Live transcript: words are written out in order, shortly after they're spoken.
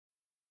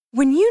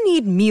When you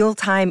need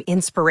mealtime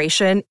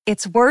inspiration,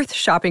 it's worth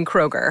shopping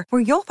Kroger,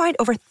 where you'll find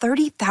over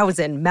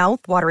 30,000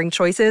 mouth-watering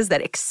choices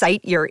that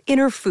excite your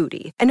inner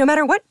foodie. And no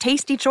matter what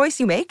tasty choice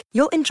you make,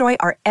 you'll enjoy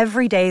our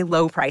everyday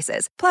low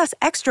prices, plus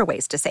extra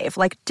ways to save,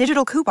 like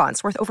digital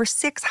coupons worth over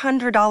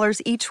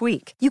 $600 each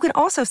week. You can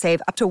also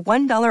save up to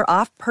 $1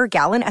 off per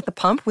gallon at the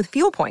pump with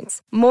fuel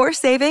points. More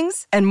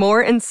savings and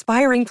more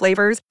inspiring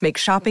flavors make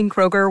shopping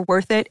Kroger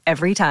worth it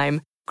every time.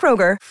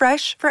 Kroger,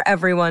 fresh for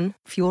everyone.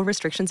 Fuel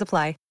restrictions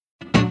apply.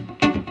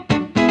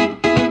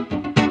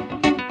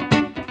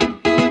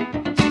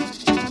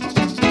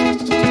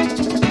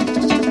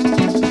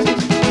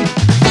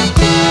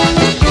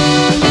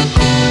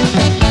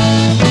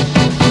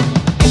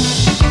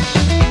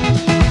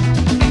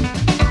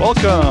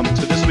 Welcome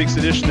to this week's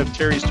edition of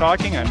Terry's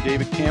Talking. I'm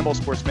David Campbell,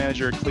 sports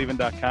manager at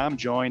Cleveland.com,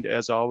 joined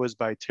as always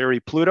by Terry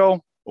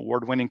Pluto,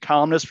 award-winning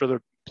columnist for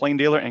the Plain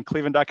Dealer and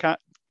Cleveland.com.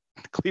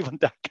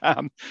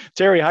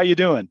 Terry, how you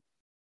doing?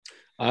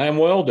 I am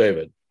well,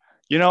 David.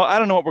 You know, I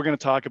don't know what we're going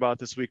to talk about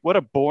this week.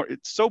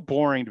 It's so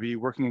boring to be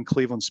working in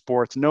Cleveland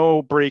sports.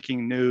 No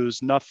breaking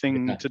news,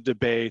 nothing to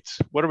debate.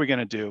 What are we going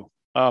to do?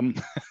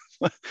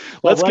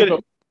 Let's get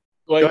it.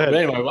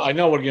 Anyway, I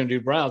know we're going to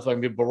do Browns,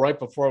 but right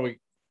before we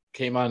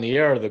came on the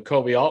air, the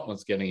Koby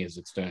Altman's getting his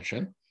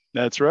extension.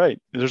 That's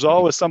right. There's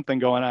always something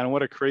going on.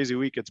 What a crazy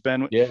week it's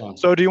been. Yeah.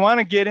 So do you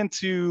want to get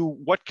into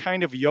what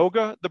kind of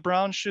yoga the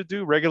Browns should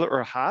do, regular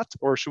or hot,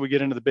 or should we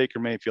get into the Baker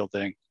Mayfield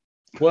thing?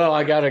 Well,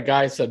 I got a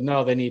guy said,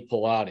 no, they need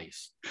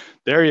Pilates.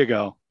 There you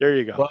go.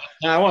 But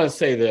now I want to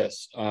say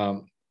this.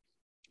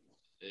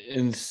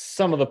 And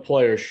some of the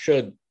players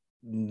should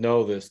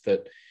know this,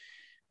 that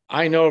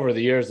I know over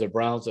the years the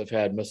Browns have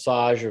had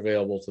massage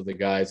available to the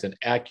guys and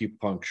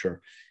acupuncture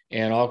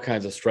and all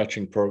kinds of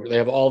stretching programs. They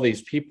have all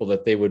these people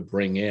that they would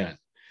bring in,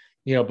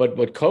 but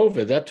with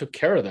COVID, that took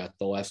care of that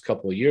the last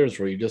couple of years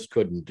where you just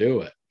couldn't do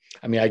it.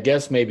 I mean, I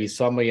guess maybe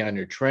somebody on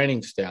your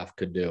training staff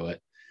could do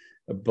it,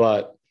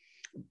 but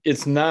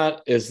it's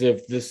not as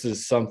if this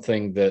is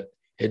something that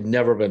had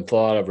never been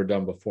thought of or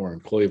done before in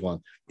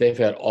Cleveland. They've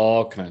had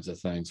all kinds of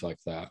things like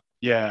that.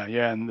 Yeah.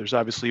 And there's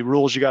obviously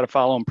rules you got to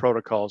follow and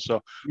protocols. So,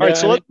 all right.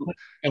 So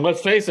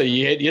let's face it,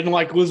 you didn't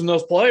like losing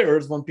those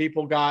players when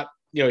people got,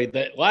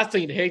 the last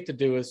thing you'd hate to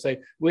do is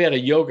say, we had a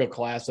yoga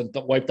class and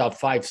wiped out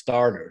 5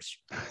 starters.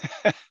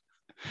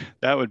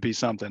 That would be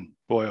something.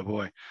 Boy, oh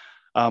boy.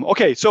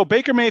 Okay. So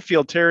Baker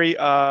Mayfield, Terry,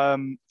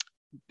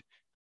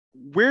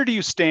 where do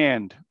you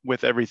stand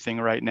with everything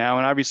right now?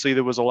 And obviously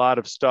there was a lot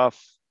of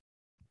stuff,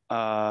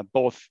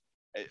 both,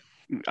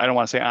 I don't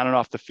want to say on and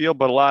off the field,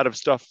 but a lot of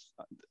stuff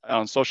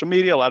on social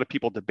media, a lot of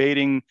people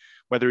debating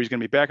whether he's going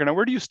to be back or not.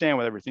 Where do you stand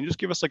with everything? Just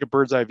give us like a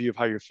bird's eye view of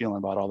how you're feeling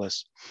about all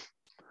this.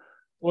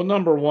 Well,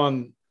 number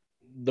one,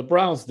 the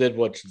Browns did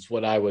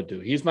what I would do.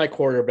 He's my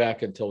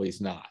quarterback until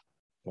he's not.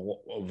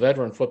 A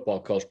veteran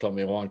football coach told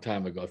me a long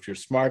time ago, if you're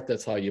smart,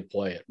 that's how you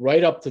play it.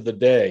 Right up to the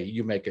day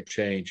you make a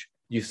change,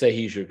 you say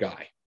he's your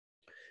guy.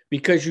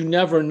 Because you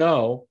never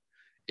know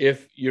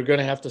if you're going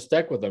to have to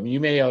stick with him. You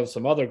may have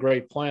some other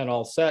great plan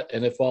all set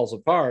and it falls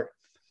apart.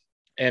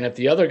 And if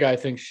the other guy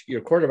thinks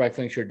your quarterback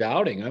thinks you're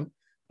doubting him,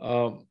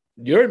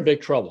 you're in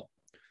big trouble.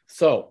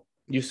 So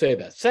you say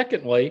that.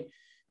 Secondly,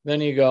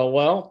 then you go,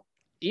 well,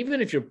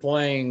 even if you're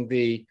playing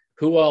the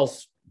who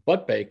else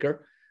but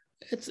Baker,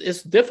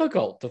 it's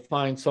difficult to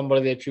find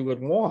somebody that you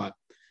would want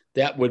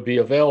that would be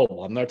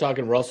available. I'm not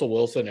talking Russell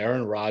Wilson,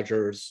 Aaron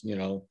Rodgers,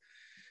 and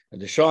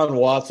Deshaun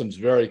Watson's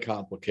very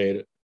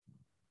complicated.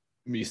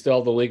 You still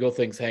have the legal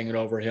things hanging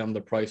over him,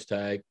 the price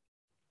tag.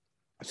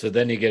 So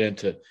then you get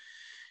into,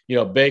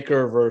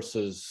 Baker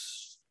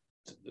versus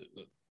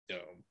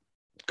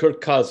Kirk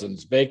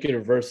Cousins,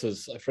 Baker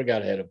versus, I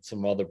forgot I had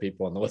some other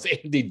people on the list,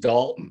 Andy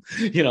Dalton.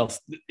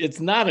 It's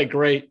not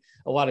a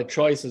lot of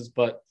choices,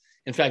 but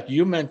in fact,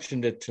 you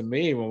mentioned it to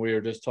me when we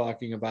were just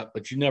talking about,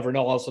 but you never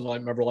know. Also, I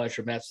remember last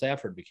year, Matt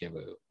Stafford became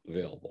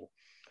available.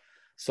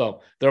 So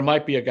there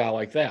might be a guy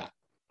like that.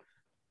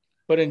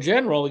 But in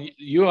general,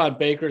 you want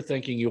Baker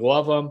thinking you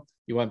love him.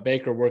 You want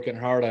Baker working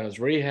hard on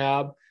his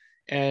rehab.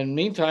 And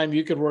meantime,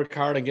 you could work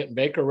hard on getting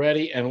Baker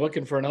ready and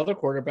looking for another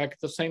quarterback at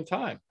the same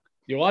time.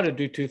 You ought to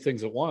do 2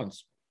 things at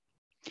once.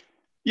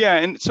 Yeah.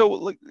 And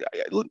so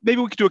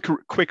maybe we could do a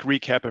quick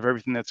recap of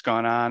everything that's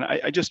gone on.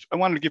 I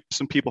wanted to give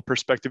some people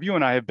perspective. You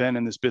and I have been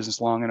in this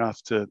business long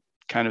enough to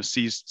kind of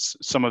see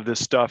some of this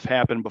stuff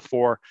happen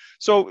before.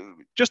 So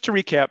just to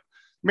recap,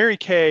 Mary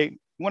Kay,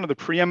 one of the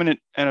preeminent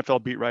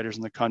NFL beat writers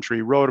in the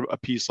country, wrote a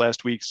piece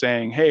last week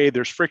saying, hey,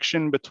 there's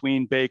friction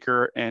between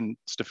Baker and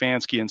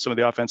Stefanski and some of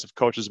the offensive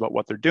coaches about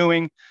what they're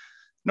doing.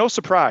 No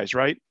surprise,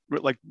 right?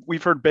 Like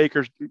we've heard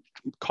Baker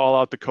call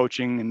out the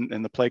coaching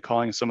and the play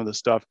calling and some of the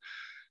stuff.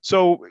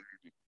 So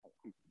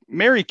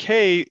Mary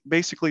Kay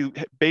basically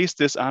based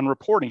this on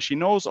reporting. She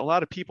knows a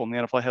lot of people in the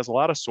NFL, has a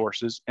lot of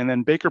sources. And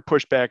then Baker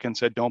pushed back and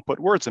said, don't put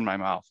words in my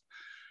mouth.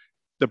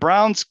 The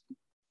Browns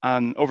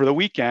over the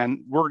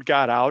weekend, word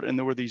got out and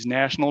there were these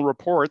national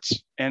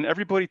reports and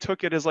everybody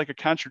took it as like a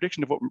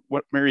contradiction of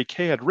what Mary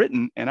Kay had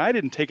written. And I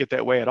didn't take it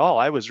that way at all.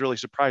 I was really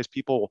surprised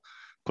people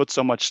put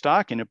so much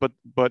stock in it.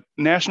 But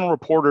national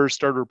reporters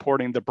started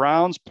reporting the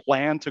Browns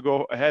plan to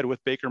go ahead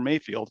with Baker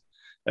Mayfield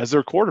as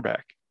their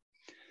quarterback.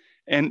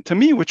 And to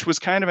me, which was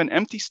kind of an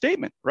empty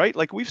statement, right?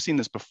 Like we've seen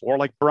this before.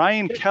 Like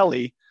Brian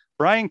Kelly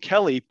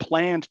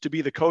planned to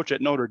be the coach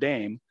at Notre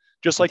Dame,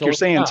 just like you're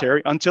saying,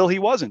 Terry, until he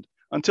wasn't.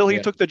 Until he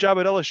took the job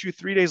at LSU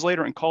 3 days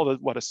later and called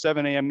a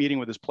 7 a.m. meeting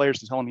with his players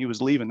to tell him he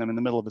was leaving them in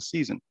the middle of the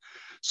season.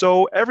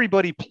 So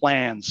everybody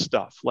plans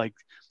stuff. Like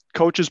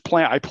coaches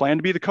plan. I plan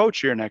to be the coach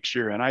here next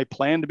year, and I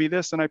plan to be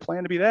this, and I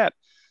plan to be that.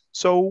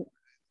 So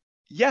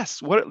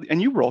yes, and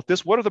you wrote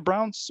this. What are the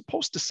Browns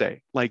supposed to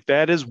say? Like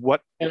that is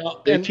what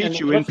they teach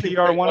you in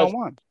PR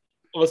 101.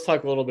 Let's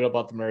talk a little bit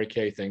about the Mary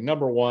Kay thing.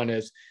 Number one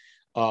is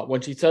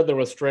when she said there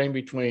was strain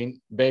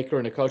between Baker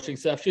and the coaching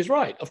staff, she's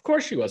right. Of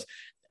course she was.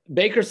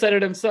 Baker said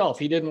it himself.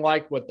 He didn't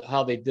like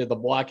how they did the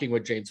blocking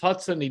with James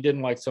Hudson. He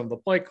didn't like some of the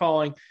play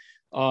calling.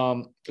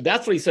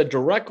 That's what he said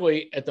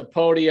directly at the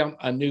podium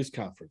on news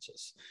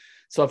conferences.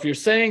 So if you're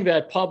saying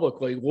that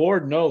publicly,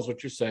 Lord knows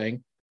what you're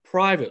saying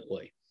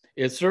privately.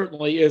 It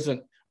certainly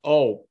isn't,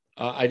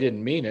 I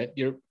didn't mean it.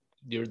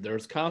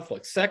 There's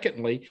conflict.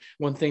 Secondly,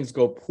 when things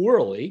go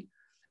poorly,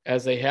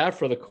 as they have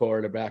for the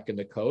quarterback and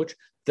the coach,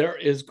 there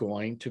is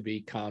going to be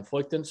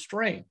conflict and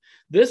strain.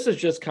 This is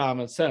just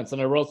common sense.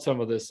 And I wrote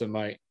some of this in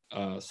my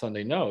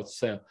Sunday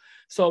notes.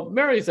 So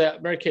Mary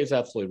Kay is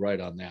absolutely right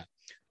on that.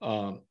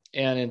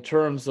 And in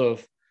terms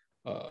of,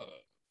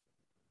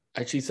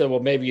 and she said,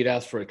 well, maybe you'd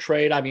ask for a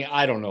trade. I mean,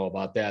 I don't know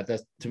about that.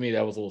 To me,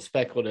 that was a little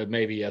speculative.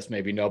 Maybe yes,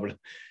 maybe no, but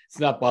it's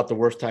not about the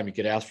worst time you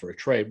could ask for a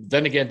trade.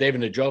 Then again,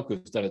 David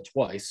Njoku's done it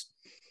twice.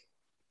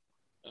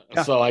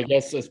 Yeah. So I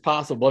guess it's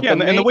possible. Yeah,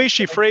 and the way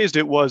she phrased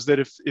it was that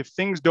if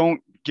things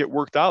don't get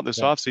worked out this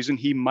offseason,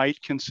 he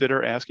might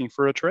consider asking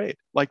for a trade.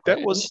 Like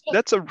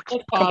that's a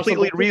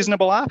completely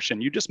reasonable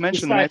option. You just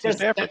mentioned the Matthew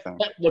Stafford thing.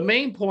 The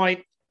main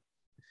point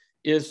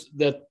is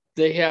that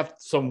they have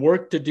some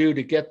work to do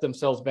to get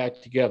themselves back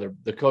together,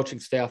 the coaching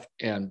staff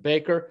and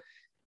Baker.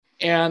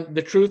 And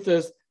the truth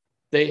is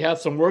they have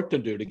some work to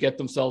do to get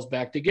themselves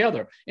back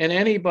together. And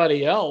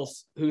anybody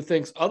else who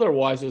thinks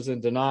otherwise is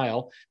in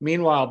denial.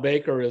 Meanwhile,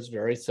 Baker is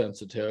very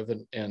sensitive.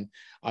 And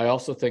I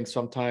also think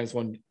sometimes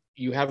when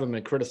you haven't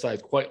been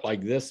criticized quite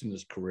like this in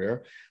his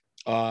career,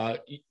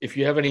 if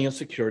you have any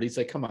insecurities,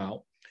 they come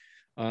out.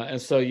 And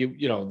so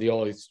they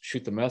always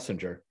shoot the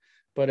messenger.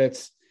 But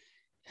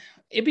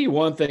it'd be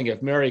one thing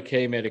if Mary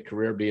Kay made a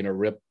career being a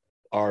rip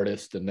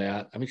artist and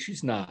that. I mean,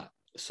 she's not.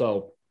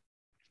 So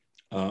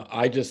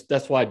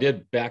that's why I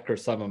did back her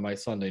some of my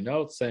Sunday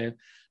notes saying,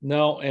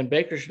 no, and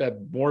Baker should have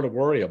more to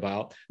worry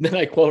about. Then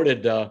I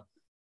quoted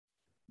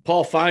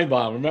Paul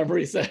Feinbaum. Remember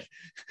he said,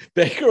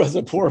 Baker was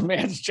a poor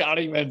man's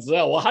Johnny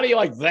Manziel. Well, how do you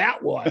like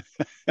that one?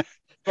 Of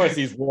course,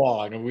 he's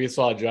wrong. And we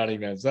saw Johnny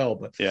Manziel,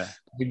 but yeah,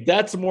 I mean,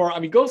 that's more,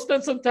 go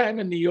spend some time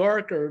in New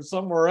York or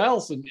somewhere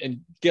else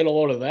and get a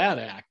load of that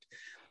act.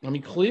 I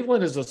mean,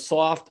 Cleveland is a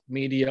soft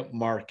media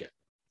market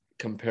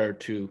compared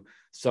to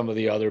some of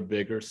the other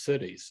bigger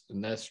cities.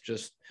 And that's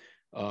just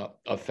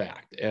a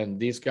fact. And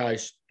these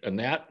guys in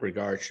that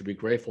regard should be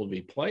grateful to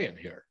be playing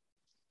here.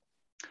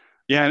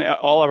 Yeah. And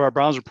all of our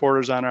Browns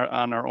reporters on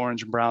our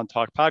Orange and Brown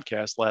Talk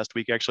podcast last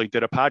week actually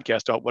did a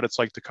podcast about what it's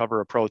like to cover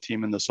a pro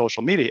team in the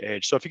social media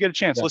age. So if you get a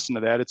chance, listen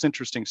to that. It's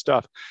interesting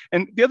stuff.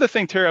 And the other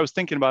thing, Terry, I was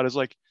thinking about is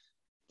like,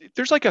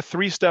 there's like a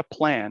 3-step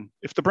plan.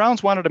 If the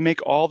Browns wanted to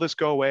make all this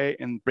go away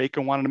and Baker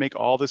wanted to make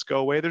all this go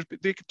away,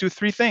 they could do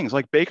 3 things.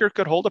 Like Baker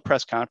could hold a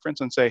press conference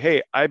and say,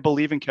 hey, I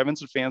believe in Kevin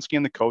Stefanski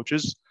and the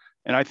coaches,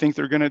 and I think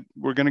we're going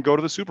to go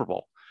to the Super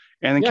Bowl.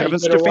 And then Kevin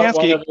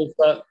Stefanski,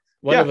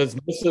 one of his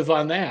missive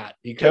on that.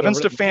 Kevin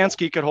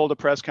Stefanski could hold a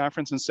press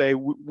conference and say,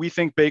 we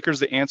think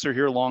Baker's the answer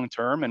here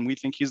long-term, and we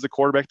think he's the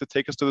quarterback to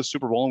take us to the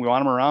Super Bowl, and we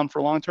want him around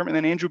for long-term. And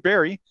then Andrew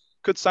Berry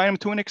could sign him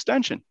to an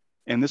extension,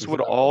 and this would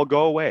all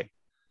go away.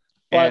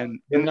 But and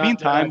in the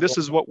meantime, this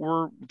is what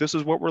we're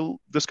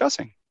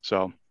discussing.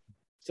 So,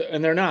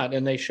 and they're not,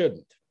 and they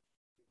shouldn't.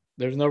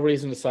 There's no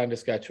reason to sign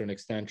this guy to an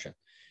extension.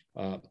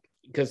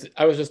 Because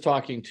I was just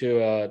talking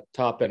to a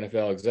top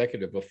NFL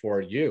executive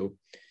before you,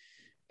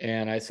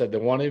 and I said the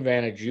one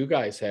advantage you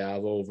guys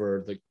have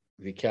over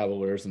the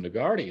Cavaliers and the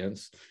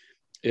Guardians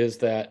is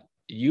that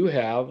you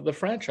have the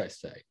franchise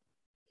tag.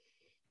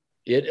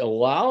 It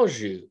allows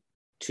you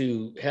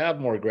to have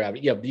more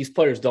gravity. Yeah, these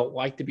players don't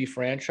like to be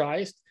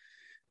franchised.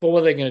 But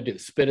what are they going to do?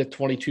 Spit at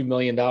 $22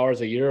 million a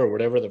year or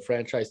whatever the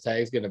franchise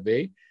tag is going to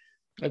be?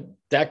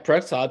 Dak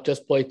Prescott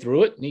just played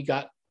through it, and he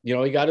got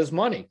his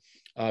money.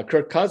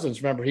 Kirk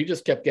Cousins, remember, he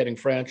just kept getting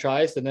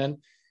franchised, and then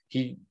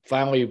he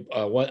finally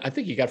went. I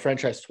think he got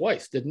franchised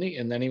twice, didn't he?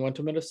 And then he went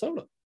to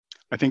Minnesota.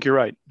 I think you're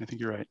right.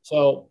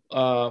 So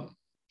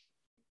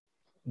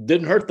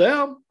didn't hurt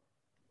them.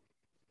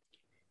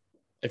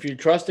 If you're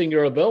trusting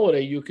your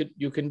ability,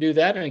 you can do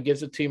that, and it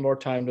gives the team more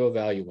time to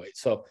evaluate.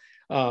 So.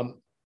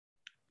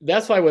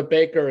 That's why with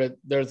Baker,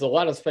 there's a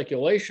lot of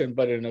speculation,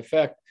 but in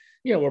effect,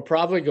 we're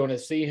probably going to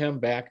see him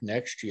back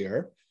next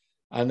year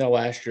on the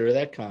last year of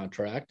that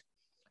contract,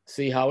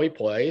 see how he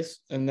plays,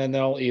 and then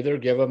they'll either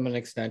give him an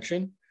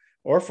extension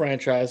or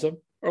franchise him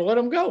or let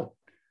him go.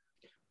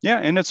 Yeah,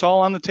 and it's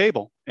all on the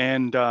table.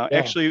 And Yeah.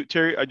 actually,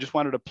 Terry, I just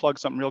wanted to plug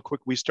something real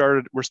quick. We're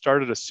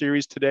started a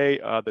series today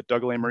that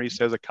Doug Maurice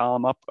has a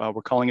column up.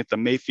 We're calling it the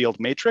Mayfield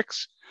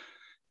Matrix.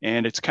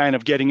 And it's kind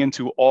of getting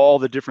into all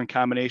the different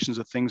combinations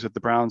of things that the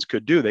Browns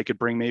could do. They could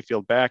bring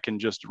Mayfield back and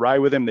just ride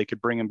with him. They could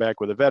bring him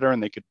back with a veteran.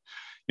 They could,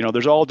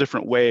 there's all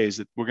different ways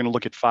that we're going to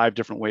look at 5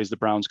 different ways the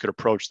Browns could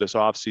approach this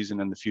offseason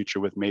in the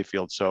future with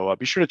Mayfield. So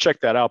be sure to check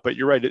that out. But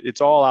you're right.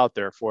 It's all out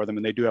there for them.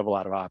 And they do have a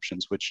lot of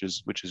options, which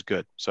is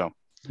good. So.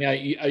 Yeah,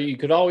 you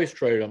could always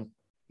trade them,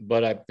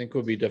 but I think it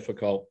would be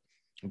difficult.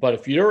 But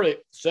if you're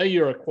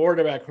a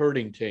quarterback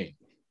hurting team,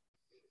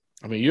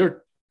 I mean,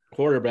 your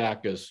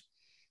quarterback is,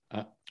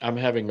 I'm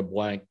having a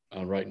blank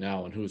right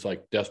now and who's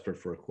like desperate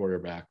for a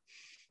quarterback,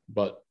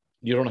 but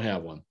you don't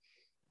have one.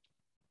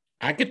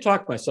 I could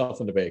talk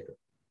myself into Baker,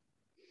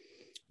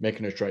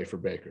 making a trade for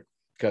Baker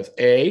because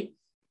A,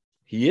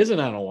 he isn't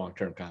on a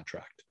long-term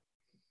contract.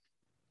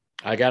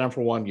 I got him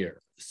for 1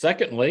 year.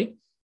 Secondly,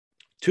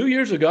 2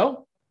 years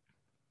ago,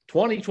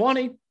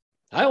 2020,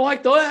 I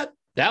liked that.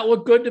 That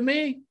looked good to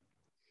me.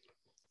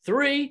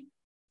 3,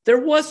 there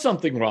was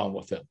something wrong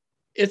with him.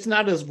 It's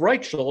not his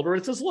right shoulder,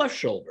 it's his left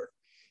shoulder.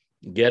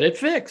 Get it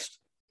fixed.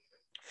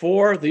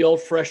 4, the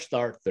old fresh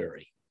start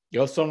theory.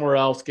 Go somewhere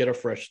else, get a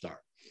fresh start.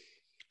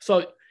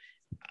 So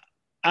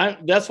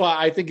that's why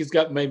I think he's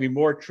got maybe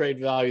more trade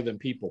value than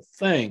people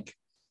think.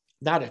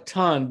 Not a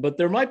ton, but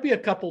there might be a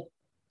couple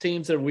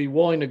teams that would be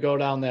willing to go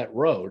down that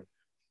road.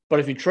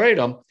 But if you trade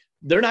them,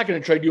 they're not going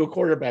to trade you a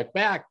quarterback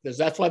back because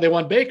that's why they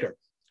want Baker.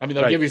 I mean,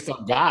 they'll give you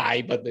some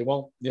guy, but they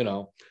won't,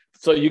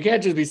 So you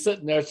can't just be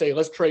sitting there and say,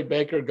 let's trade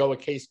Baker, go with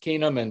Case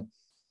Keenum and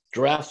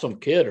draft some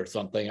kid or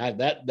something.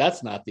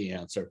 That's not the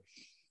answer.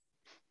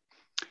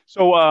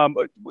 So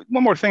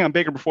one more thing on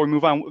Baker before we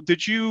move on. What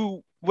did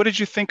you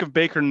think of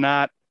Baker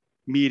not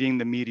meeting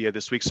the media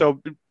this week? So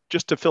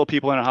just to fill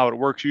people in on how it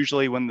works,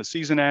 usually when the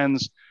season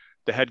ends,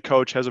 the head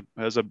coach has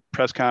a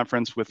press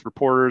conference with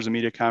reporters, a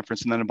media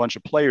conference, and then a bunch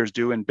of players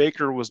do. And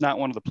Baker was not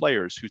one of the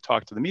players who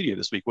talked to the media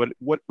this week.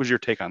 What was your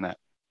take on that?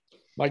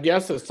 My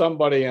guess is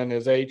somebody and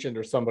his agent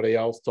or somebody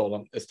else told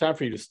him, it's time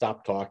for you to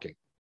stop talking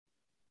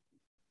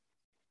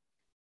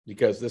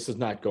because this is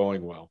not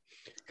going well.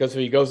 Because if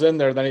he goes in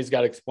there, then he's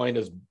got to explain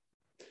his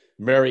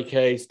Mary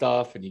Kay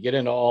stuff, and you get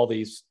into all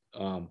these,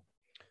 kind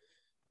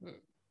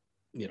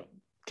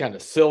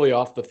of silly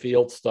off the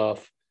field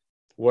stuff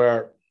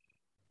where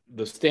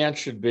the stance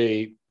should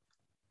be,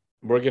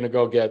 we're going to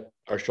go get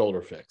our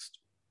shoulder fixed.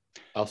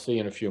 I'll see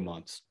you in a few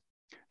months.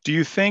 Do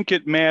you think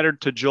it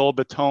mattered to Joel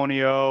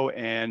Bitonio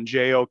and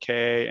JOK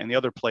and the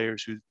other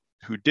players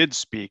who did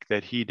speak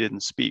that he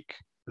didn't speak?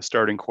 The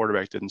starting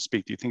quarterback didn't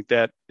speak. Do you think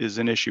that is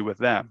an issue with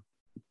them?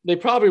 They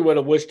probably would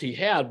have wished he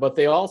had, but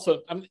they also,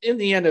 in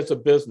the end, it's a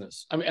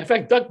business. In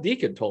fact, Doug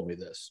Deacon told me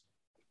this.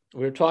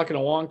 We were talking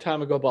a long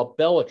time ago about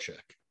Belichick.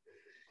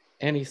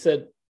 And he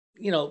said,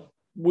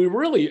 we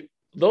really,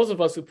 those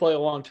of us who play a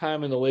long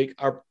time in the league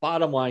are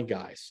bottom line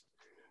guys.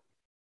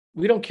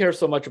 We don't care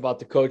so much about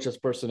the coach's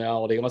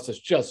personality unless it's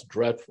just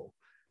dreadful.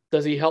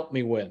 Does he help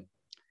me win?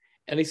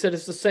 And he said,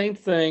 it's the same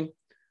thing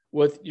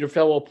with your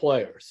fellow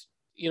players.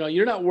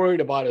 You're not worried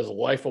about his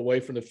life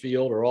away from the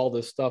field or all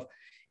this stuff.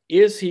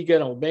 Is he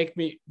going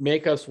to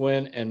make us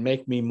win and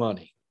make me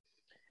money?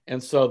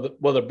 And so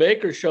whether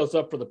Baker shows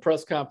up for the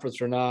press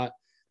conference or not,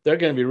 they're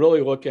going to be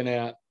really looking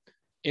at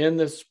in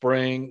the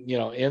spring,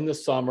 in the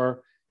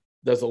summer,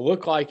 does it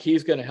look like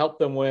he's going to help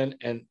them win?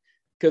 And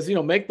because,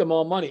 make them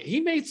all money. He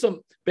made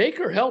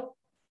Baker help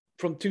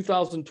from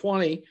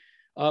 2020.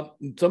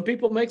 Some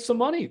people make some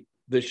money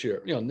this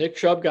year. Nick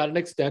Chubb got an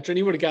extension.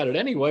 He would have got it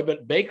anyway,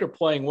 but Baker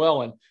playing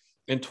well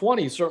in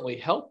 20 certainly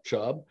helped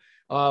Chubb.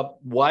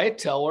 Wyatt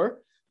Teller,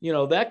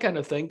 that kind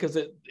of thing, because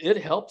it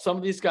helped some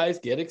of these guys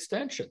get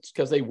extensions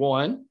because they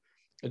won.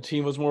 The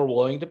team was more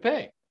willing to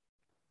pay.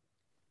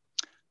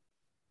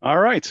 All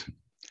right.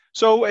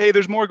 So, hey,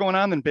 there's more going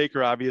on than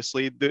Baker,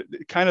 obviously.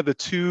 The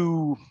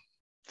 2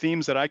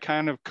 themes that I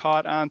kind of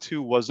caught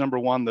onto was, number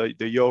one, the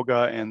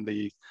yoga and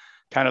the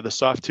kind of the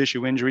soft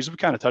tissue injuries. We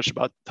kind of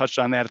touched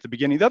on that at the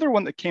beginning. The other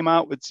one that came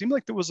out, it seemed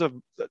like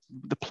the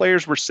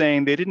players were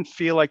saying they didn't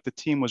feel like the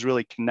team was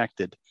really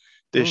connected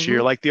this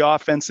year. Like the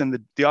offense and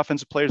the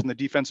offensive players and the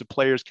defensive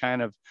players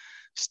kind of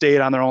stayed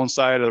on their own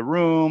side of the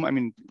room. I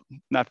mean,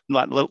 not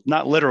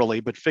literally,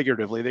 but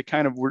figuratively, they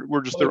kind of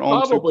were just their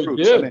own 2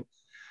 groups.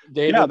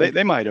 They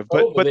might have,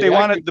 but they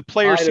wanted, the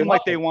players seem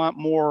like they want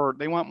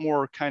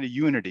more kind of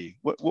unity.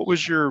 What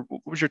was your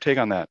take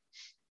on that?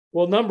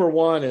 Well, number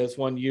one is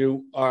when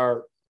you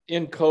are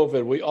in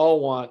COVID, we all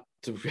want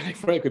to,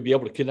 frankly, be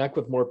able to connect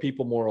with more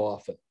people more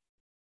often.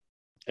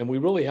 And we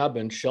really have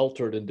been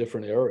sheltered in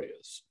different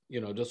areas,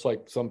 just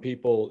like some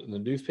people in the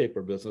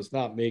newspaper business,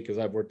 not me, because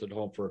I've worked at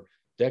home for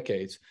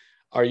decades,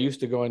 are used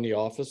to going to the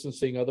office and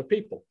seeing other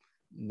people.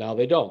 Now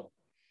they don't.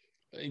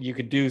 You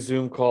could do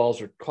Zoom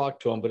calls or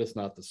talk to them, but it's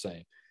not the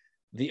same.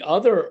 The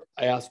other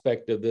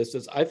aspect of this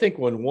is I think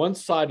when one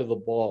side of the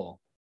ball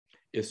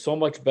is so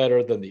much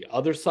better than the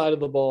other side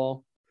of the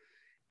ball,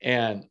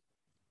 and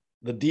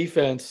the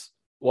defense,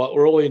 while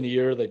early in the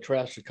year they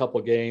trashed a couple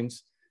of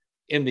games,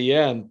 in the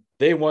end,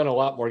 they won a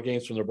lot more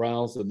games from the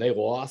Browns than they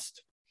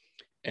lost.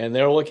 And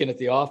they're looking at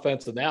the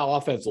offense, and that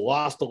offense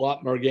lost a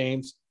lot more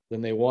games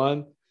than they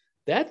won.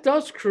 That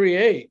does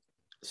create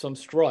some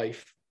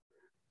strife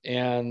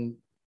and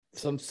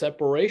some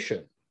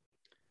separation.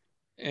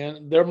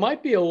 And there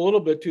might be a little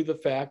bit to the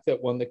fact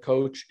that when the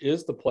coach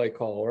is the play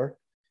caller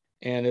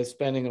and is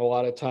spending a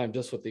lot of time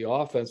just with the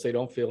offense, they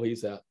don't feel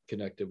he's that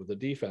connected with the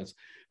defense.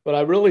 But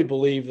I really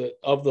believe that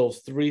of those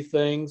three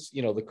things,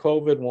 the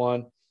COVID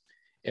one,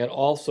 and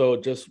also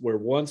just where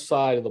one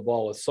side of the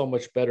ball is so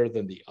much better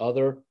than the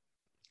other,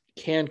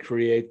 can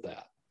create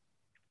that.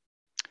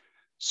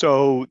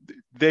 So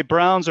the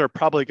Browns are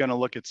probably going to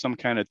look at some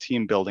kind of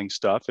team building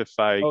stuff if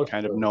I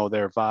kind of know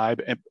their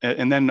vibe.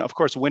 And then, of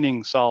course,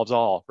 winning solves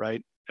all,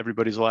 right?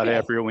 Everybody's a lot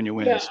happier when you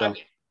win. Yeah, so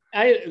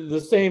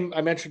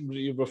I mentioned to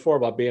you before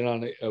about being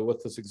on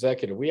with this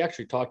executive. We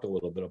actually talked a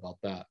little bit about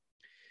that.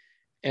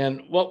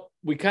 And what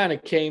we kind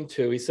of came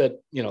to, he said,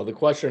 the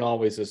question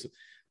always is,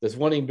 does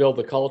winning build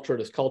the culture?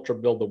 Does culture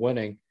build the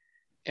winning?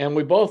 And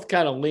we both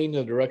kind of leaned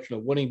in the direction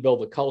of winning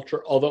build the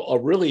culture, although a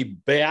really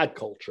bad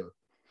culture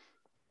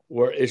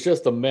where it's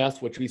just a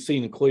mess, which we've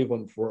seen in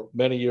Cleveland for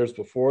many years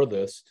before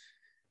this,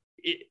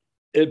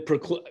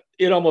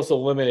 it almost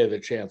eliminated the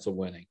chance of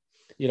winning,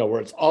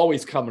 where it's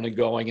always coming and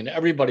going and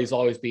everybody's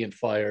always being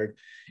fired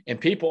and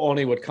people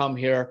only would come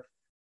here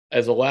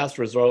as a last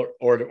resort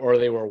or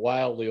they were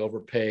wildly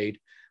overpaid.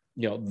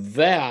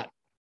 That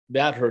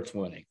hurts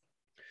winning.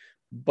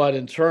 But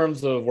in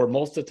terms of where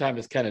most of the time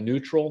it's kind of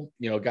neutral,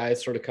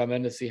 guys sort of come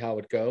in to see how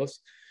it goes.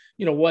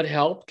 What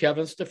helped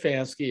Kevin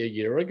Stefanski a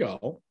year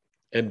ago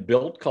and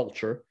built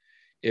culture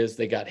is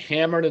they got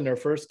hammered in their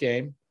first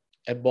game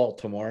at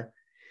Baltimore.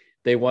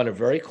 They won a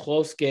very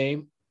close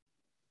game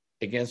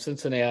against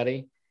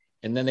Cincinnati,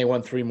 and then they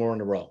won 3 more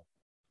in a row.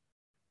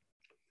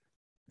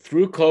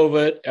 Through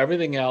COVID,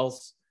 everything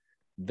else,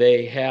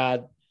 they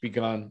had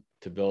begun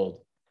to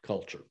build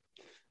culture.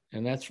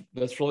 And that's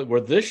really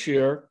where this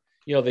year,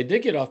 they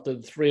did get off to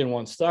the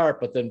 3-1 start,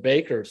 but then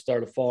Baker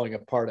started falling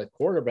apart at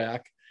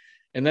quarterback.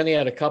 And then he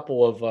had a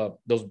couple of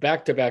those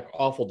back-to-back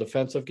awful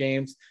defensive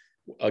games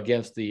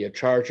against the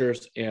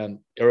Chargers and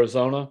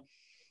Arizona.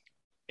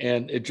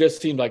 And it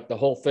just seemed like the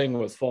whole thing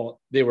was falling.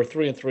 They were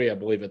 3-3, I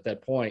believe, at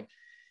that point.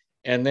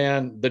 And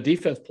then the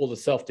defense pulled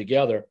itself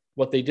together.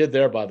 What they did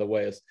there, by the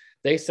way, is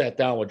they sat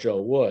down with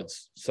Joe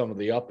Woods, some of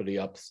the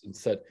uppity-ups, and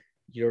said,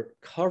 your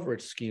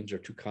coverage schemes are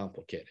too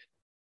complicated.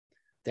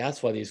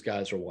 That's why these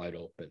guys are wide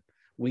open.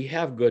 We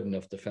have good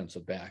enough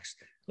defensive backs.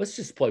 Let's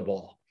just play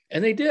ball.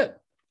 And they did.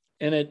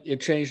 And it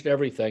changed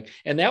everything.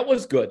 And that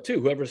was good, too,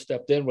 whoever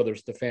stepped in, whether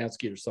it's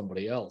Stefanski or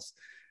somebody else,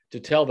 to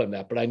tell them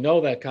that. But I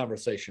know that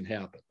conversation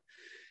happened.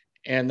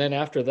 And then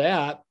after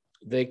that,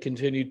 they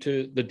continued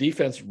the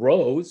defense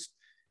rose,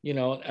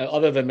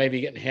 other than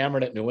maybe getting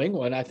hammered at New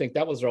England. I think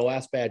that was their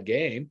last bad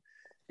game.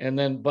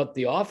 But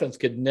the offense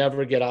could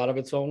never get out of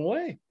its own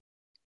way.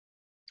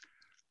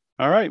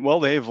 All right. Well,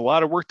 they have a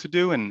lot of work to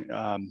do, and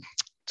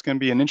it's going to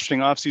be an interesting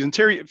offseason.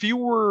 Terry, if you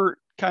were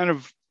kind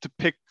of to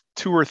pick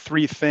 2 or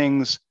 3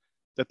 things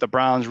that the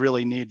Browns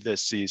really need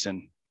this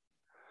season,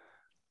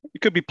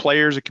 it could be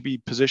players, it could be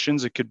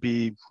positions, it could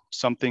be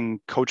something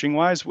coaching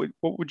wise. What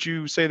would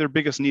you say their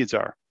biggest needs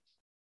are?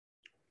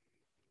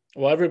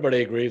 Well,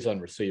 everybody agrees on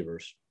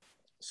receivers.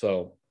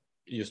 So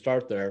you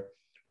start there.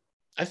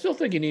 I still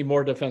think you need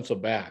more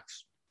defensive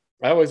backs.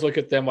 I always look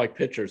at them like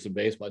pitchers in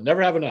baseball.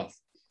 Never have enough.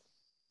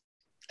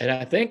 And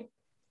I think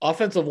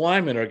offensive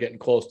linemen are getting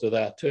close to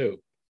that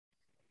too.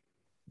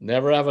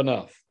 Never have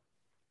enough.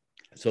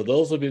 So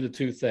those will be the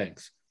 2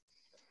 things.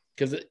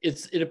 Because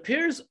it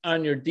appears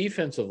on your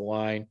defensive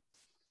line,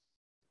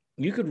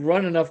 you could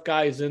run enough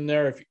guys in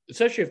there,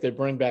 especially if they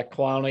bring back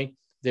Clowney.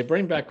 They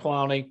bring back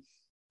Clowney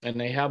and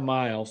they have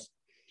Miles,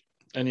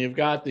 and you've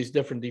got these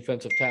different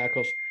defensive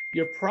tackles.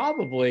 You're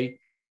probably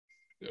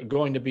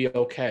going to be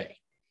okay.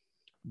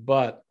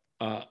 But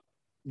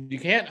you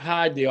can't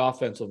hide the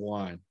offensive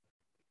line.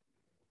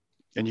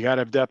 And you got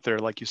to have depth there,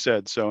 like you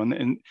said. So,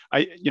 and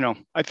I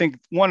think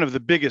one of the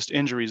biggest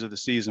injuries of the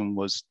season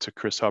was to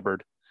Chris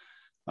Hubbard.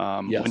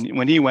 Yes.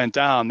 When he went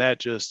down,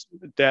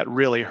 that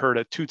really hurt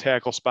at 2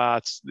 tackle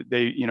spots.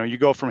 You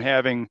go from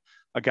having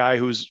a guy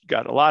who's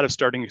got a lot of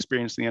starting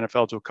experience in the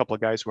NFL to a couple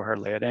of guys who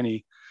hardly had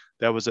any.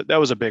 That was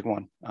a big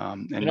one.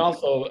 And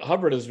also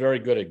Hubbard is very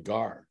good at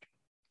guard.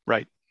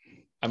 Right.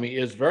 I mean,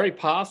 it's very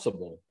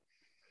possible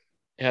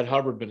had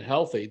Hubbard been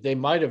healthy, they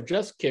might have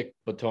just kicked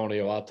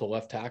Bitonio out to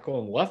left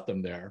tackle and left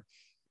him there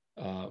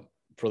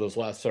for those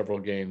last several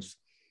games.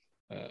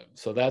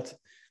 So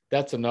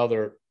that's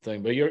another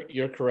thing. But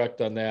you're correct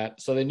on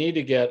that. So they need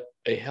to get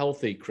a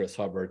healthy Chris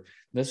Hubbard.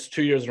 And this is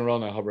 2 years in a row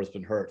now Hubbard's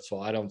been hurt.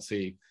 So I don't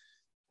see.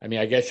 I mean,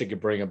 I guess you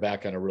could bring him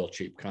back on a real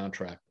cheap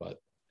contract,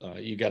 but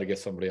you got to get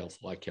somebody else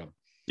like him.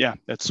 Yeah,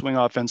 that swing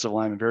offensive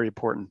lineman, very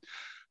important.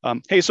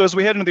 Hey, so as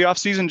we head into the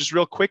offseason, just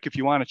real quick, if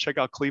you want to check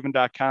out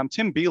cleveland.com,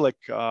 Tim Bielek,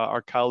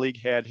 our colleague,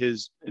 had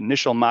his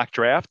initial mock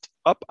draft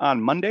up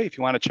on Monday. If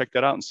you want to check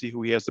that out and see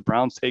who he has the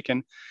Browns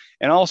taken.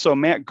 And also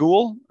Matt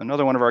Gould,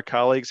 another one of our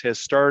colleagues, has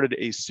started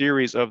a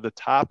series of the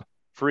top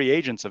free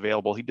agents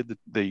available. He did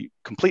the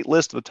complete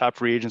list of the top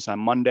free agents on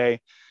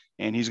Monday,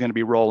 and he's going to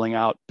be rolling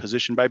out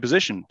position by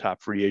position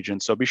top free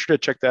agents. So be sure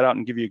to check that out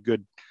and give you a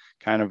good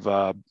kind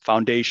of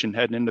foundation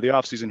heading into the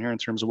offseason here in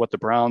terms of what the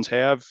Browns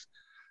have.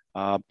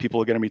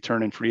 People are going to be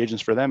turning free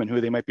agents for them and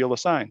who they might be able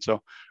to sign. So,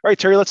 all right,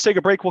 Terry, let's take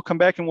a break. We'll come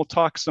back and we'll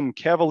talk some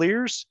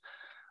Cavaliers.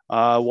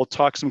 We'll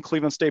talk some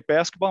Cleveland State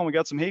basketball, and we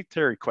got some Hey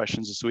Terry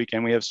questions this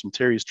weekend. We have some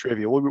Terry's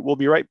trivia. We'll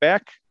be right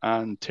back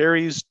on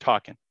Terry's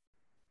Talking.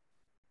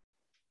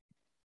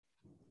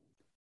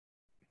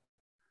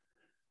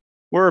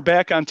 We're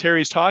back on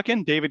Terry's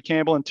Talking. David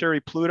Campbell and Terry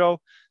Pluto.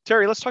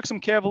 Terry, let's talk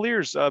some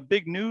Cavaliers.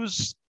 Big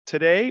news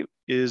today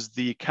is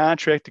the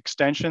contract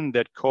extension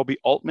that Koby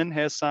Altman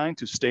has signed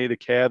to stay the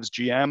Cavs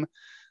GM.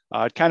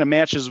 It kind of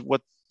matches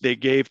what they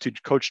gave to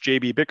Coach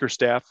JB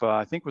Bickerstaff,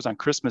 I think it was on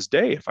Christmas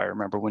Day, if I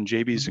remember, when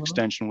JB's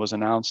extension was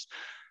announced.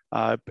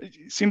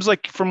 It seems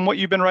like from what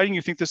you've been writing,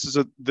 you think this is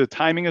the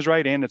timing is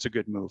right and it's a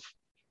good move.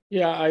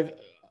 Yeah,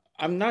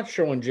 I'm not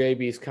sure when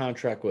JB's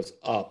contract was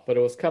up, but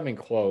it was coming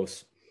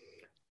close.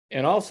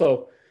 And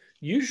also,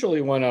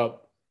 usually when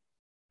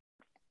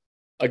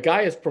a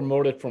guy is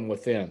promoted from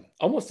within,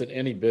 almost in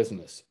any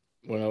business,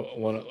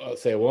 when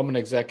say a woman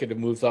executive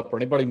moves up or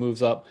anybody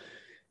moves up,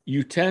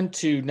 you tend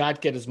to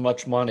not get as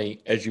much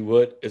money as you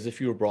would as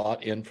if you were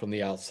brought in from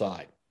the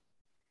outside.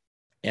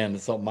 And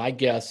so my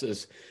guess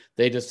is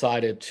they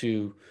decided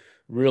to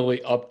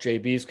really up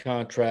JB's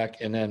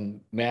contract and then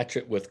match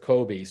it with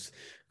Kobe's.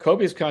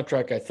 Kobe's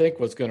contract, I think,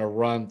 was going to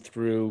run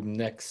through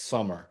next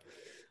summer.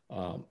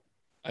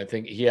 I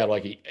think he had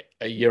like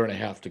a year and a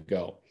half to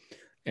go.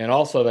 And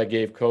also that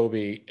gave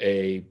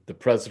Kobe the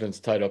president's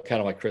title,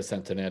 kind of like Chris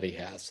Antonetti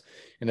has.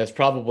 And that's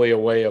probably a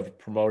way of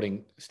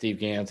promoting Steve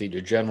Gansey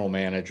to general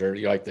manager,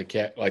 like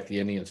the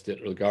Indians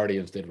did, or the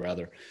Guardians did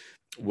rather,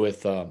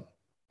 with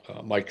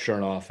Mike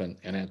Chernoff and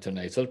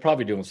Antonetti. So they're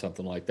probably doing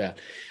something like that.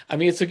 I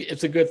mean,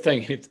 it's a good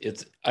thing.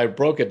 I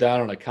broke it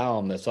down in a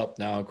column that's up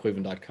now on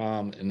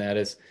Cleveland.com, and that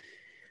is,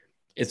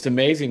 it's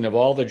amazing of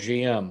all the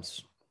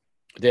GMs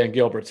Dan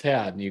Gilbert's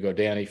had, and you go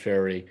Danny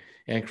Ferry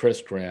and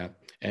Chris Grant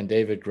and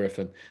David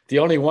Griffin. The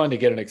only one to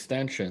get an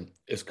extension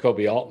is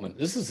Koby Altman.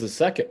 This is the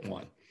second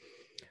one.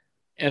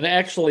 And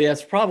actually,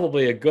 that's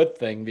probably a good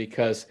thing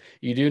because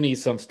you do need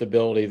some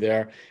stability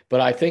there.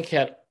 But I think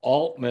had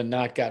Altman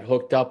not got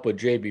hooked up with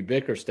JB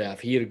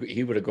Bickerstaff,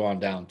 he would have gone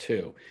down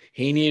too.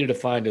 He needed to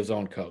find his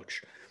own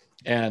coach.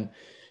 And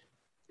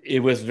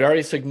it was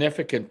very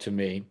significant to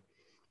me.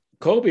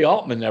 Koby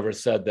Altman never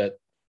said that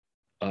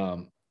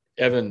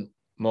Evan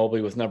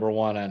Mobley was number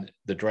one on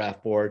the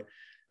draft board.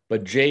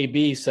 But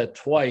JB said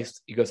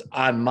twice, he goes,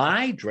 on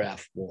my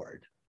draft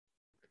board,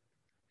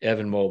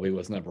 Evan Mobley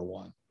was number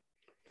one.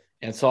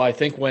 And so I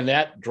think when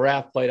that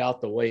draft played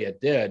out the way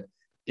it did,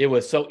 it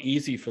was so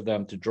easy for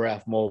them to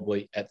draft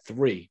Mobley at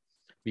 3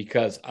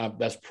 because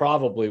that's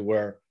probably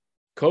where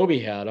Kobe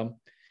had him.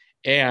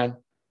 And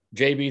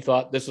JB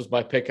thought this was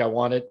my pick I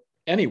wanted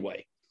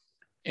anyway.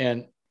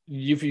 And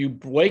if you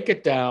break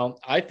it down,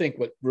 I think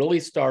what really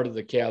started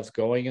the Cavs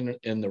going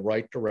in the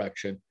right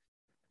direction,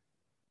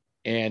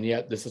 and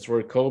yet this is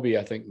where Kobe,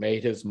 I think,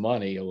 made his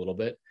money a little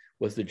bit,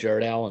 was the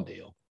Jared Allen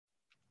deal.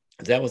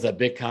 That was a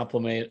big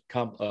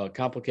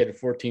complicated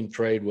 14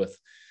 trade with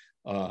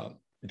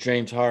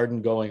James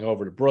Harden going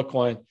over to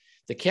Brooklyn.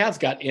 The Cavs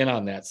got in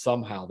on that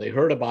somehow. They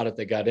heard about it.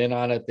 They got in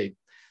on it.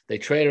 They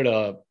traded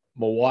a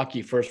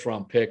Milwaukee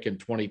first-round pick in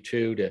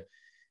 22 to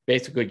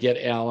basically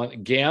get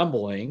Allen,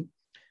 gambling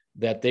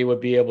that they would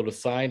be able to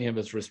sign him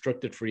as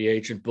restricted free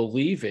agent,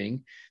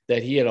 believing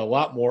that he had a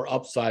lot more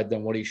upside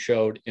than what he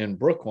showed in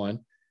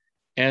Brooklyn.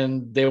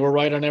 And they were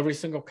right on every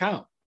single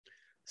count.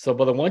 So,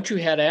 but once you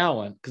had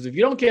Allen, because if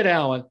you don't get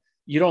Allen,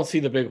 you don't see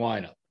the big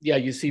lineup. Yeah,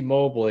 you see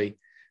Mobley,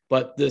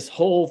 but this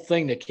whole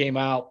thing that came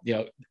out,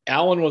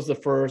 Allen was the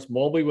first,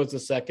 Mobley was the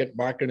second,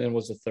 Markkanen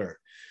was the third.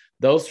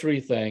 Those three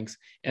things.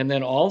 And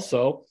then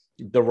also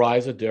the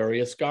rise of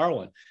Darius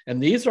Garland.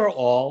 And these are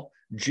all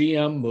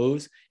GM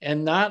moves,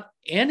 and not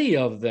any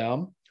of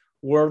them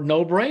were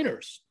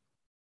no-brainers.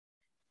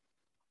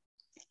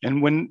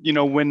 And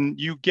when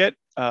you get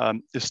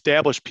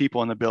established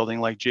people in the building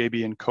like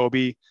JB and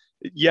Kobe,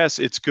 yes,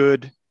 it's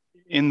good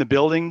in the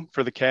building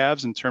for the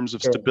Cavs in terms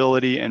of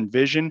stability and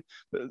vision.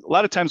 But a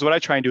lot of times what I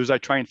try and do is I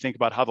try and think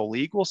about how the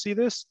league will see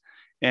this.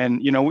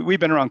 And, we've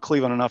been around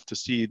Cleveland enough to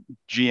see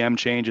GM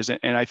changes.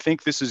 And I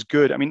think this is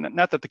good. I mean,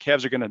 not that the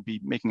Cavs are going to be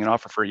making an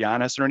offer for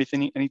Giannis or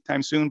anything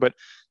anytime soon, but,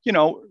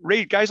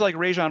 guys like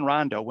Rajon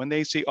Rondo, when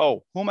they say,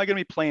 oh, who am I going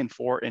to be playing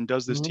for? And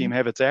does this team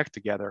have its act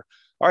together?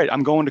 All right,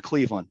 I'm going to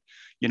Cleveland.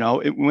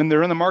 When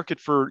they're in the market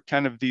for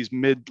kind of these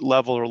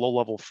mid-level or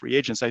low-level free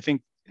agents, I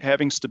think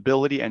having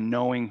stability and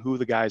knowing who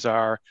the guys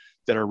are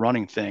that are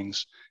running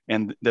things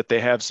and that they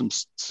have some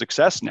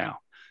success now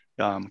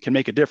can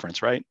make a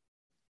difference, right?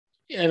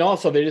 And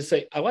also, they just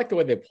say, I like the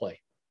way they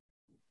play.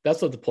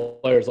 That's what the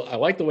players, I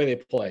like the way they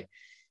play.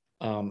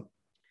 And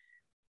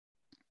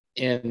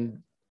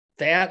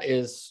that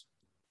is,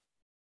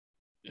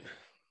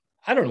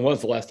 I don't know when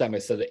was the last time I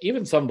said that.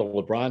 Even some of the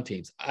LeBron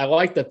teams, I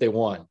like that they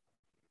won.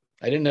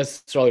 I didn't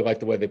necessarily like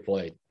the way they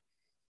played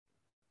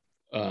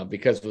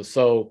because it was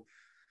so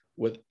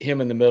with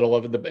him in the middle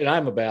of it. And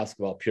I'm a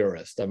basketball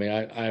purist. I mean,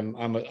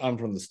 I'm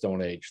from the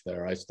Stone Age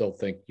there. I still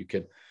think you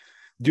could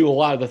do a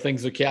lot of the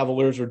things the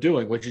Cavaliers are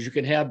doing, which is you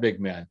can have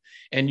big men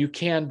and you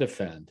can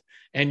defend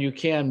and you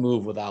can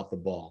move without the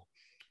ball.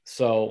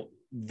 So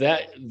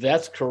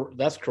that's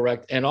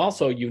correct. And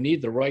also you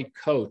need the right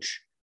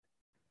coach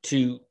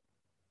to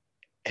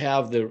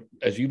have the,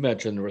 as you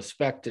mentioned, the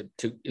respect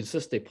to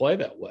insist they play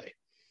that way.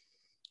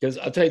 Because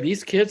I'll tell you,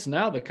 these kids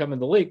now that come in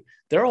the league,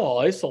 they're all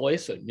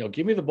isolation.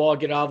 Give me the ball,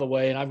 get out of the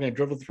way, and I'm going to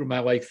dribble through my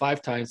leg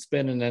 5 times,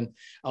 spin, and then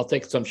I'll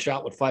take some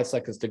shot with 5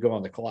 seconds to go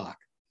on the clock.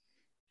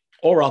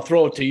 Or I'll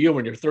throw it to you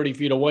when you're 30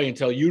 feet away and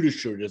tell you to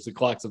shoot as the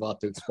clock's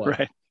about to expire.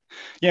 Right.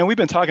 Yeah, and we've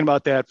been talking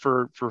about that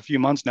for a few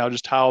months now,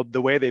 just how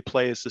the way they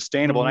play is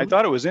sustainable. And I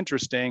thought it was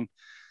interesting.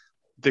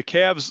 The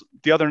Cavs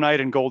the other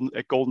night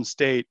at Golden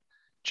State,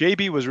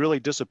 JB was really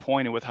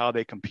disappointed with how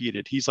they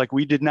competed. He's like,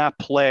 we did not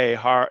play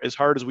as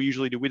hard as we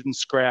usually do. We didn't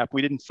scrap.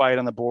 We didn't fight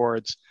on the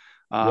boards.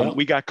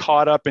 We got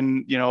caught up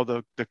in,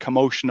 the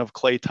commotion of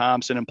Klay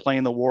Thompson and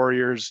playing the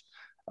Warriors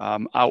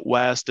out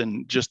west,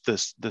 and just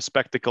the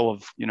spectacle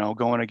of,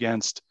 going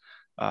against,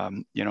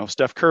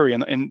 Steph Curry.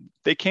 And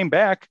they came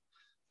back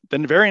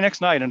then the very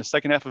next night in the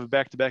second half of a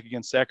back-to-back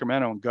against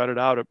Sacramento and gutted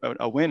out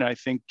a win. I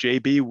think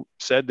JB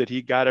said that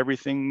he got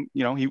everything,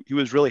 he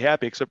was really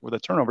happy except for the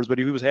turnovers, but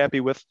he was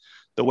happy with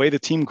the way the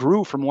team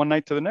grew from one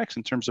night to the next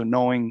in terms of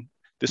knowing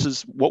this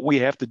is what we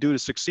have to do to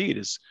succeed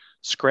is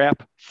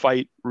scrap,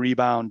 fight,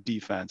 rebound,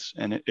 defense.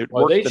 And it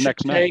worked the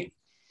next night.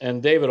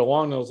 And David,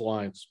 along those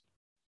lines,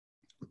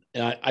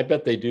 and I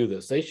bet they do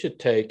this, they should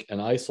take an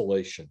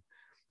isolation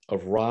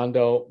of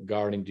Rondo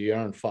guarding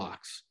De'Aaron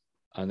Fox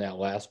on that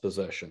last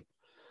possession.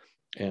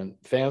 And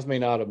fans may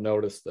not have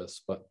noticed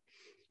this, but,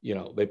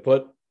 they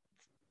put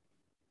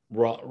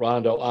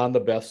Rondo on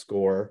the best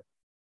scorer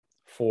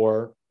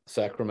for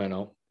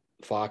Sacramento,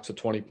 Fox a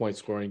 20-point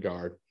scoring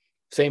guard.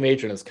 Same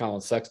agent as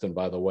Colin Sexton,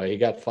 by the way. He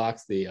got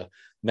Fox the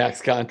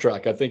max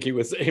contract. I think he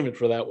was aiming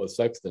for that with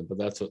Sexton, but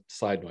that's a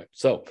side note.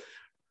 So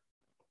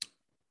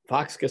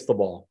Fox gets the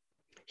ball.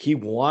 He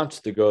wants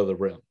to go to the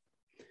rim.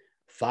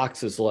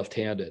 Fox is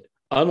left-handed.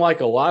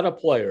 Unlike a lot of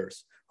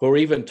players who are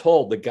even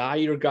told the guy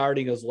you're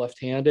guarding is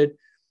left-handed,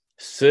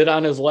 sit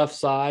on his left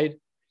side,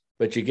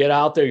 but you get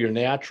out there, your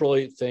natural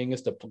thing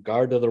is to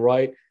guard to the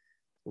right.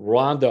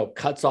 Rondo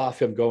cuts off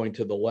him going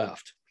to the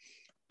left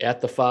at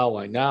the foul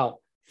line. Now,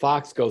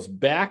 Fox goes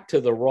back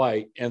to the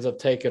right, ends up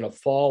taking a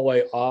fall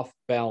away off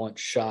balance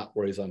shot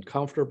where he's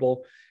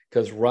uncomfortable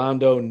because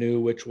Rondo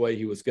knew which way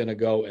he was going to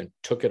go and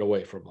took it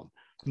away from him.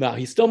 Now,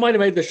 he still might have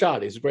made the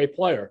shot. He's a great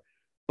player,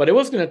 but it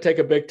was going to take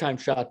a big time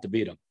shot to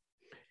beat him,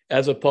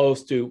 as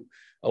opposed to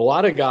a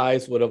lot of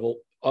guys would have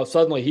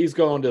suddenly he's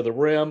going to the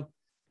rim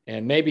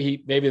and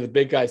maybe the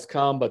big guys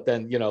come, but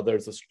then,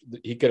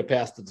 he could have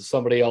passed it to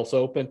somebody else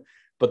open.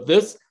 But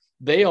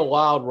they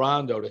allowed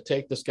Rondo to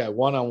take this guy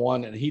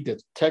one-on-one, and he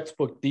did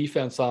textbook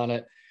defense on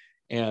it.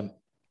 And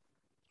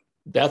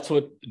that's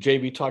what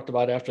JB talked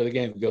about after the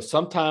game. He goes,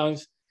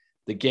 sometimes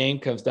the game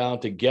comes down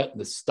to getting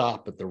the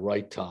stop at the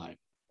right time.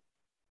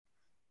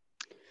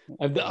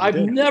 I've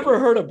never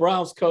heard a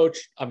Browns coach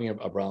talk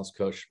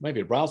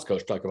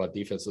about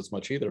defense as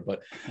much either,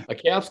 but a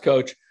Cavs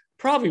coach,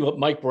 probably what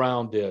Mike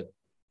Brown did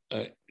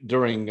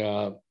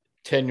during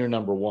tenure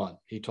number 1.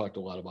 He talked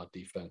a lot about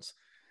defense,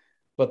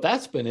 but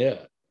that's been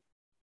it.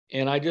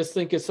 And I just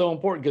think it's so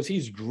important because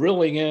he's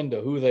drilling into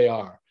who they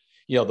are.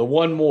 The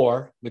one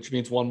more, which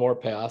means one more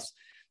pass.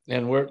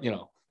 And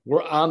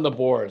we're on the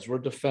boards, we're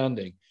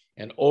defending.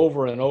 And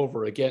over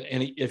again.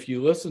 And if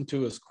you listen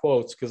to his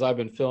quotes, because I've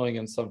been filling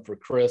in some for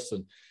Chris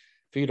and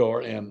Fedor,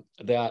 and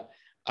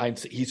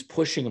he's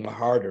pushing them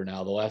harder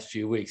now the last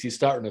few weeks. He's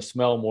starting to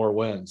smell more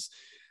wins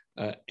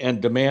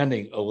and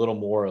demanding a little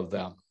more of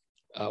them.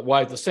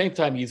 While at the same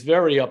time, he's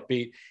very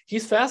upbeat.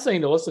 He's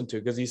fascinating to listen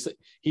to because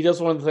he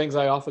does one of the things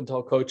I often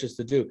tell coaches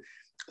to do.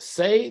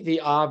 Say the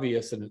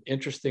obvious in an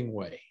interesting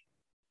way.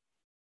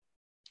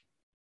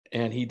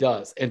 And he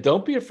does. And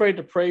don't be afraid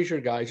to praise your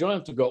guys. You don't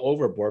have to go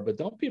overboard, but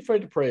don't be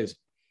afraid to praise them.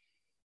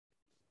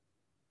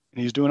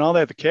 And he's doing all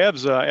that. The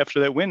Cavs, after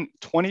that win,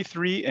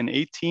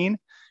 23-18.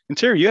 And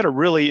Terry, you had a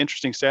really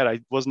interesting stat. I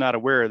was not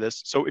aware of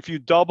this. So if you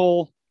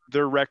double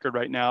their record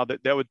right now,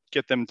 that would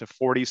get them to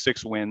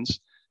 46 wins.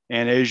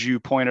 And as you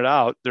pointed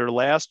out, their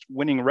last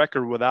winning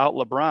record without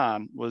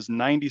LeBron was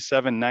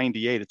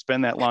 97-98. It's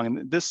been that long.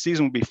 And this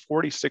season will be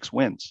 46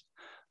 wins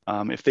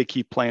if they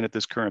keep playing at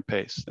this current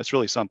pace. That's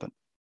really something.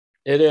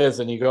 It is,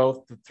 and you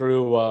go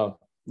through,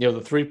 the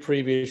 3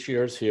 previous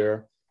years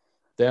here,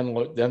 then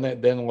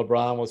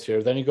LeBron was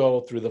here. Then you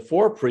go through the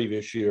 4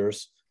 previous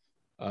years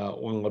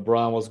when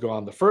LeBron was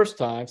gone the first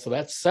time, so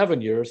that's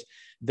 7 years.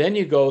 Then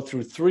you go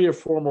through 3 or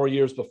 4 more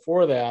years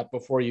before that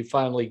before you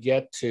finally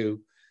get to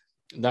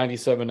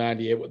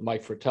 97-98 with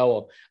Mike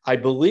Fratello. I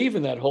believe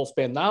in that whole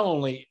span, not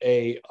only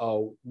a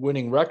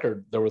winning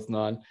record, there was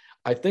none.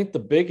 I think the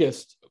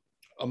biggest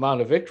amount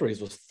of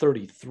victories was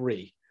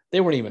 33. They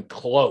weren't even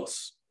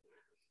close.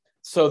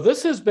 So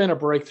this has been a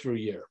breakthrough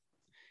year.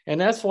 And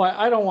that's why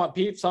I don't want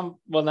people.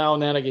 Now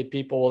and then I get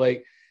people,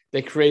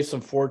 they create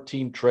some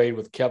 4-team trade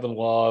with Kevin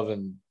Love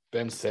and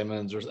Ben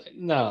Simmons.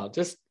 No,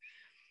 just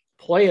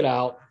play it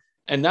out.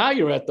 And now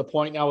you're at the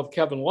point now with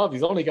Kevin Love.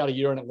 He's only got a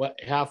year and a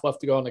half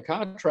left to go on the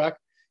contract.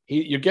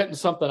 You're getting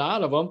something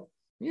out of him.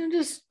 You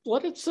just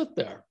let it sit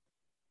there.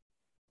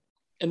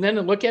 And then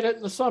look at it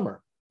in the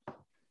summer.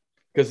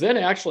 Because then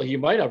actually he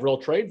might have real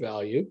trade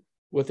value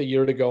with a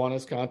year to go on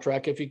his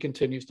contract if he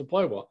continues to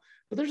play well.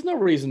 But there's no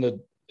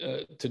reason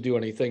to do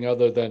anything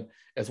other than,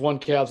 as one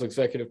Cavs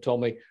executive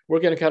told me, we're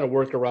going to kind of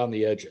work around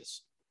the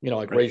edges,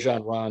 like right.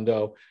 Rajon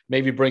Rondo,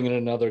 maybe bring in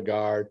another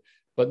guard,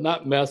 but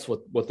not mess with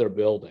what they're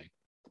building.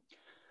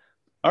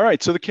 All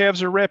right, so the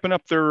Cavs are wrapping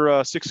up their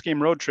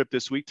 6-game road trip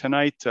this week.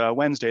 Tonight,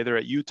 Wednesday, they're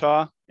at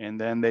Utah, and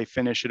then they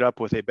finish it up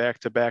with a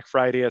back-to-back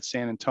Friday at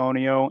San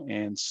Antonio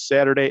and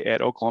Saturday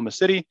at Oklahoma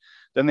City.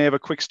 Then they have a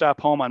quick stop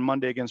home on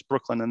Monday against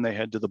Brooklyn, and they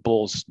head to the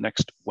Bulls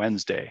next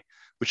Wednesday,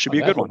 which should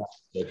be a good one.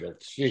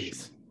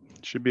 Jeez.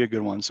 Should be a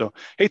good one. So,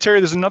 hey, Terry,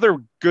 there's another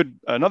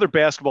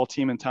basketball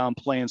team in town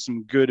playing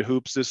some good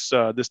hoops this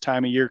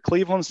time of year.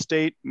 Cleveland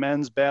State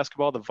men's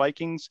basketball, the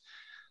Vikings.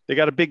 They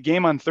got a big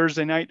game on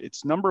Thursday night.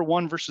 It's number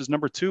 1 versus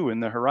number 2 in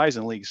the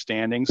Horizon League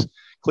standings.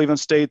 Cleveland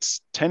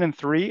State's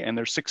 10-3, and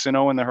they're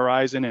 6-0 in the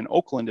Horizon. And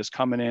Oakland is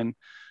coming in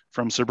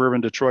from suburban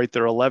Detroit.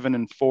 They're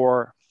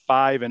 11-4,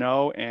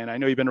 5-0. And I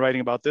know you've been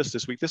writing about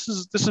this week. This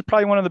is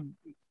probably one of the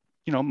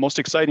most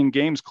exciting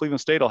games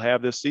Cleveland State will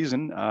have this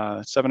season.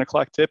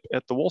 7:00 tip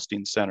at the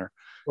Wolstein Center.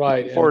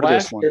 Right. Looking forward to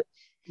this one.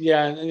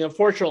 Yeah, and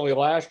unfortunately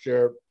last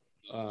year,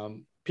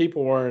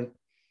 people weren't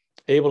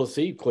able to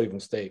see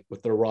Cleveland State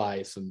with their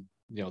rise and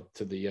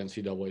to the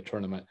NCAA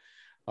tournament.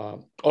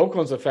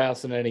 Oakland's a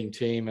fascinating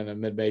team and a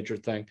mid-major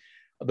thing.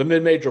 The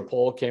mid-major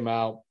poll came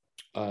out,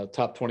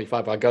 top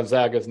 25.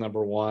 Gonzaga's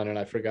number 1, and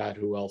I forgot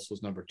who else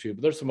was number 2,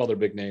 but there's some other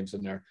big names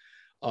in there.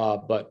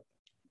 But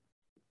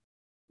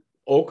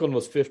Oakland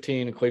was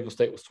 15 and Cleveland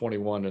State was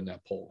 21 in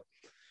that poll.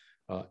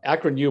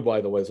 Akron U,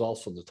 by the way, is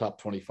also in the top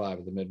 25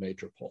 of the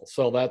mid-major poll.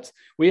 So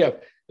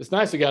it's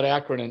nice we got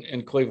Akron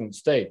and Cleveland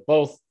State,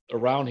 both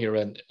around here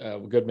and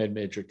good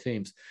mid-major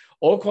teams.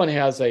 Oakland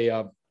has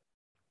a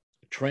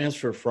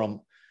transfer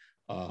from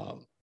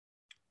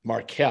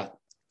Marquette,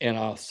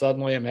 and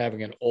suddenly I'm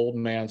having an old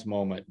man's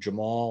moment.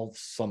 Jamal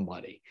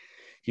somebody.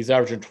 He's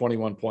averaging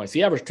 21 points.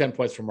 He averaged 10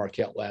 points from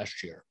Marquette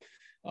last year.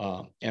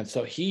 And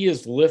so he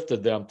has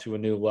lifted them to a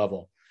new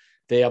level.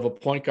 They have a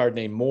point guard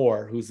named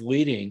Moore who's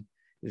leading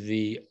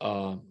the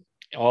all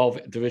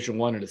of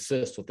Division I in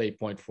assists with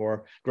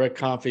 8.4. Greg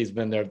Confey's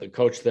been there, the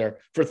coach there,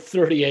 for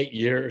 38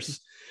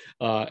 years.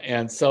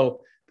 And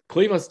so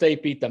Cleveland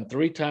State beat them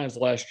 3 times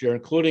last year,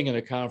 including in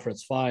a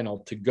conference final,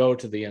 to go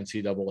to the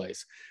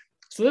NCAAs.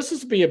 So this is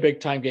to be a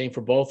big-time game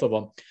for both of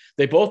them.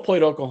 They both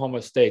played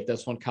Oklahoma State.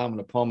 That's one common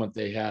opponent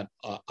they had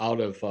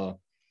out of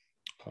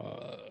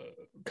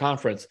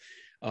conference.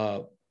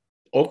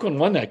 Oakland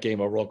won that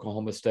game over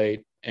Oklahoma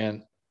State,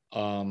 and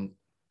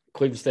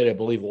Cleveland State, I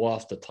believe,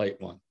 lost a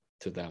tight one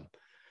to them.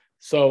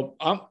 So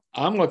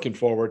I'm looking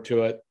forward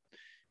to it.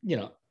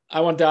 I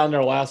went down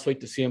there last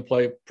week to see him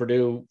play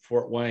Purdue,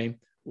 Fort Wayne.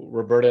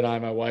 Roberta and I,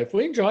 my wife,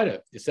 we enjoyed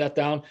it. You sat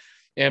down,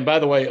 and by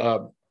the way,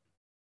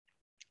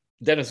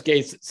 Dennis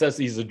Gates says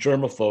he's a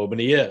germaphobe, and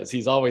he is.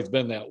 He's always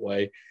been that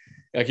way.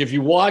 Like if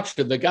you watched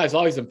it, the guy's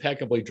always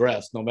impeccably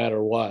dressed, no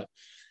matter what.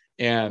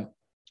 And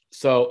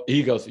so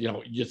he goes,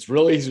 it's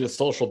really easy to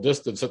social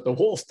distance at the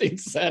Wolstein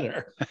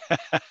Center.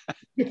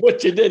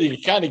 What you did,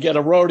 you kind of get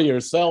a row to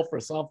yourself or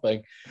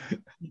something.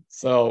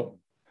 So,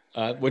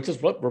 which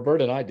is what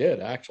Roberta and I did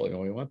actually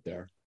when we went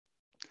there.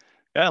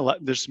 Yeah,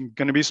 there's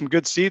going to be some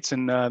good seats,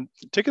 and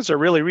tickets are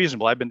really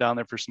reasonable. I've been down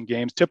there for some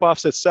games.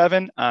 Tip-off's at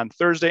 7 on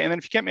Thursday, and then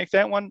if you can't make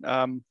that one,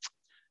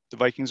 the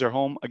Vikings are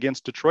home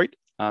against Detroit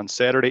on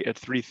Saturday at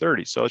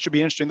 3:30. So it should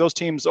be interesting. Those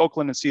teams,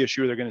 Oakland and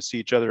CSU, they're going to see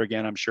each other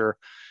again, I'm sure,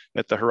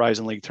 at the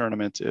Horizon League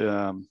tournament.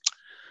 So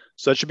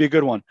that should be a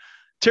good one.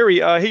 Terry,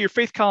 hey, your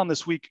faith column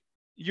this week,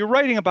 you're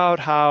writing about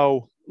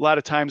how a lot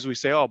of times we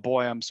say, oh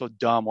boy, I'm so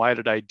dumb. Why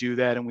did I do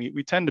that? And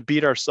we tend to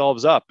beat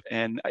ourselves up.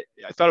 And I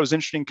thought it was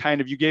interesting,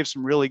 you gave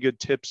some really good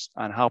tips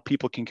on how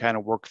people can kind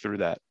of work through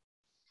that.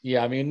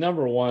 Yeah. I mean,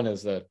 number one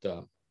is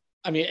that,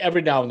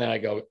 every now and then I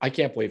go, I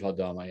can't believe how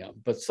dumb I am.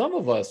 But some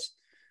of us,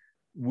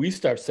 we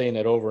start saying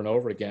it over and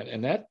over again,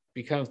 and that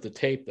becomes the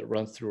tape that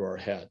runs through our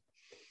head.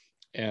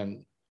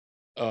 And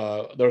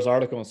there's an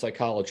article in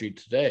Psychology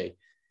Today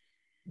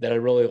that I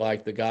really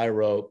like. The guy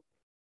wrote,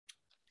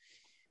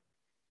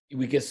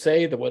 we could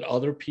say that what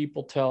other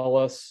people tell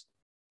us,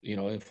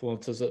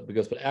 influences it,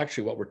 but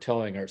actually what we're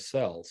telling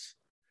ourselves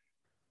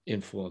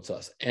influence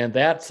us. And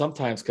that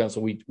sometimes comes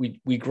when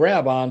we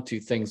grab onto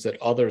things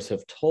that others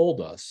have told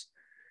us.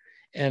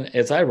 And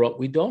as I wrote,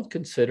 we don't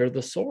consider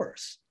the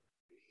source.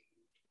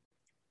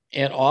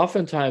 And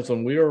oftentimes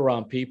when we're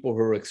around people who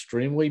are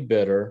extremely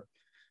bitter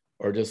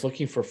or just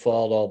looking for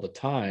fault all the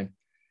time,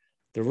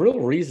 the real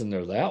reason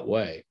they're that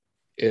way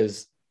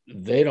is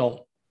they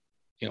don't,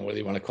 whether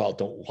you want to call it,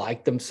 don't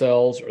like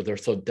themselves, or they're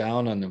so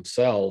down on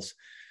themselves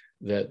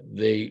that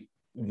they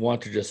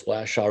want to just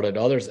lash out at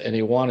others, and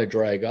they want to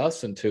drag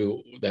us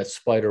into that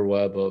spider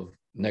web of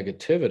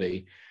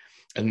negativity.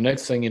 And the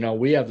next thing you know,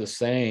 we have the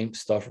same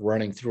stuff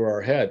running through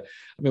our head.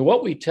 I mean,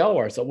 what we tell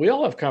ourselves, we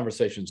all have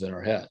conversations in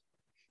our head.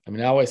 I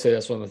mean, I always say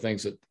that's one of the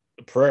things that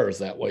prayer is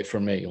that way for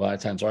me. A lot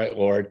of times, all right,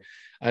 Lord,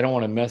 I don't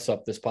want to mess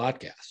up this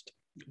podcast.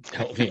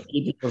 Help me.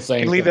 Keep me from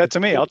saying, leave that to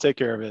me. I'll take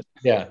care of it.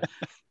 Yeah.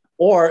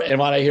 And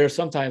what I hear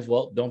sometimes,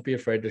 well, don't be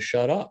afraid to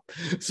shut up.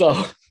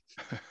 So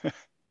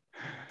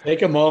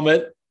take a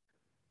moment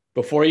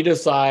before you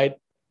decide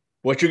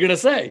what you're going to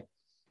say.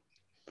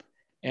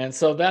 And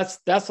so that's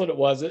what it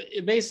was.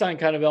 It may sound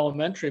kind of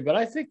elementary, but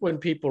I think when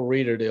people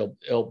read it,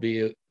 it'll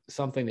be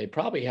something they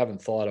probably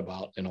haven't thought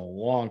about in a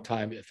long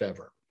time, if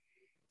ever.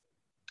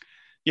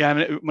 Yeah. I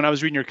mean, when I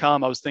was reading your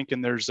column, I was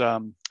thinking there's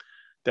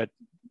that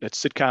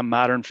sitcom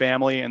Modern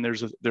Family, and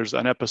there's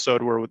an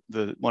episode where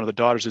one of the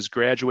daughters is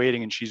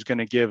graduating, and she's going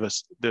to give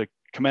us the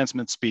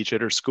commencement speech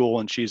at her school,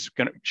 and she's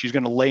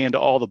going to lay into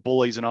all the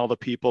bullies and all the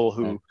people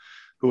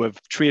who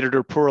have treated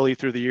her poorly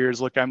through the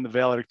years. Look, I'm the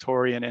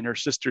valedictorian. And her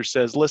sister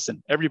says,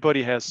 listen,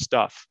 everybody has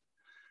stuff.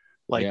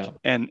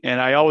 And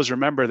I always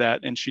remember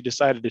that. And she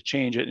decided to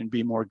change it and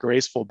be more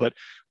graceful. But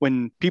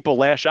when people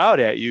lash out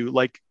at you,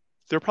 like,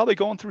 they're probably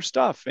going through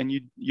stuff, and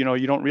you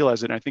don't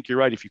realize it. And I think you're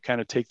right. If you kind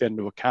of take that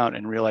into account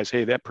and realize,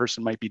 hey, that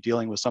person might be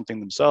dealing with something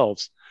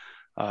themselves,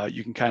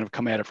 you can kind of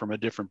come at it from a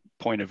different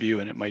point of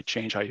view, and it might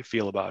change how you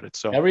feel about it.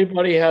 So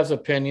everybody has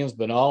opinions,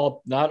 but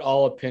not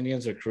all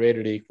opinions are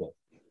created equal.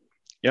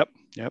 Yep.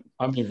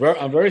 I mean,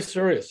 I'm very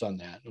serious on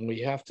that, and we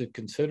have to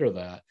consider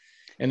that.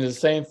 And the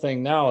same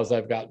thing now, as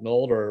I've gotten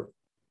older,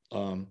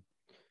 I'm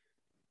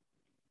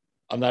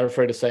not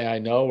afraid to say I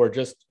know, or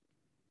just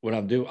when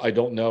I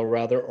don't know,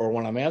 rather, or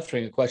when I'm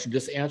answering a question,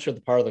 just answer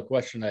the part of the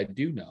question I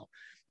do know.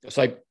 It's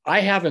like, I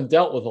haven't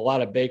dealt with a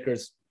lot of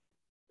Baker's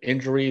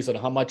injuries and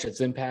how much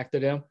it's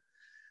impacted him,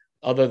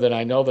 other than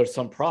I know there's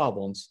some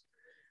problems,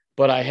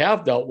 but I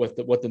have dealt with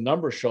what the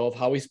numbers show of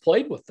how he's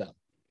played with them,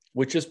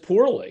 which is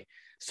poorly.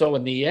 So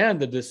in the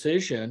end, the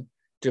decision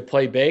to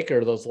play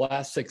Baker those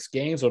last 6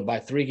 games, or by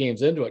 3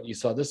 games into it, you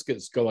saw this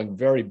is going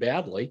very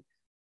badly.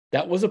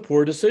 That was a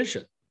poor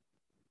decision,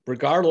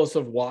 regardless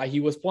of why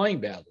he was playing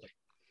badly.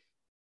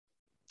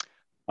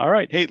 All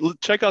right. Hey,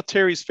 check out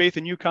Terry's Faith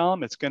in You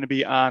column. It's going to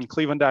be on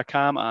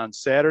cleveland.com on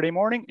Saturday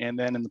morning, and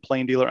then in the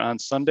Plain Dealer on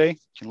Sunday.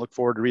 You can look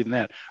forward to reading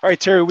that. All right,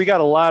 Terry, we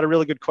got a lot of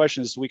really good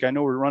questions this week. I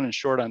know we're running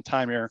short on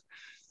time here.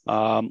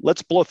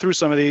 Let's blow through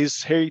some of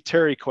these Hey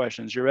Terry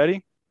questions. You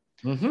ready?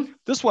 Mm-hmm.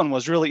 This one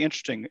was really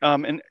interesting.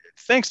 And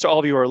thanks to all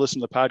of you who are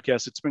listening to the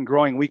podcast. It's been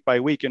growing week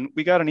by week. And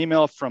we got an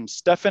email from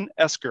Stefan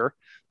Esker,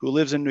 who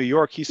lives in New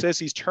York. He says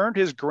he's turned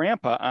his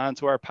grandpa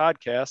onto our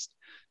podcast.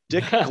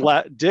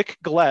 Dick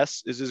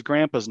Gless is his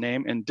grandpa's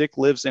name, and Dick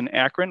lives in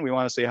Akron. We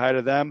want to say hi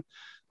to them.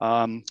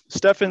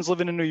 Stefan's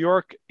living in New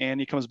York, and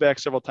he comes back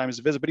several times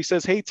to visit. But he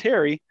says, hey,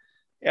 Terry,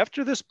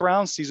 after this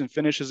Browns season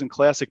finishes in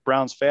classic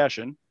Browns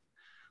fashion,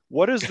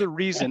 what is the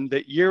reason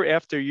that year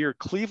after year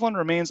Cleveland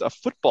remains a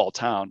football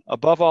town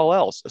above all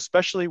else,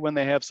 especially when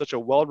they have such a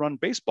well-run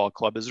baseball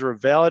club? Is there a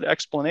valid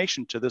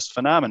explanation to this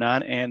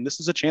phenomenon? And this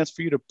is a chance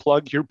for you to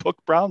plug your book,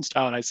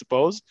 Brownstown, I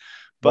suppose.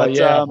 But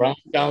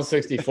Brownstown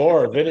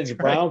 64, vintage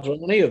Browns, or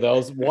any of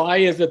those. Why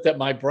is it that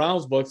my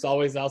Browns books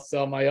always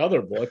outsell my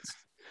other books?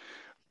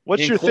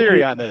 What's your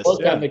theory on this?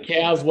 On the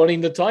Cavs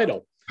winning the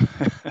title.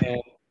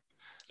 And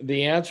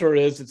the answer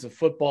is it's a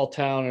football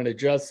town, and it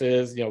just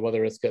is,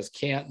 whether it's because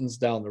Canton's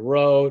down the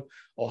road,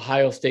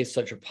 Ohio State's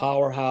such a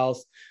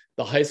powerhouse,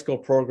 the high school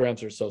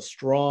programs are so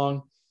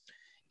strong.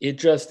 It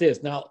just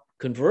is. Now,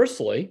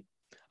 conversely,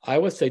 I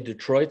would say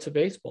Detroit's a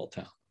baseball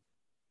town.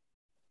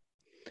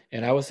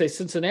 And I would say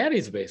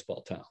Cincinnati's a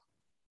baseball town.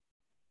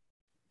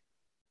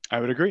 I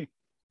would agree.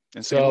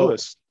 And St.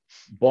 Louis.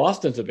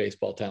 Boston's a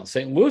baseball town.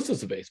 St. Louis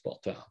is a baseball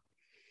town.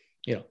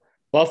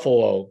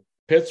 Buffalo,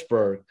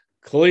 Pittsburgh,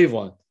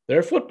 Cleveland,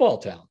 they're football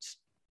towns.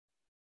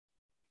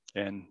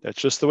 And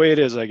that's just the way it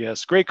is, I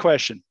guess. Great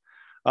question.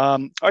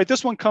 All right,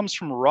 this one comes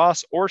from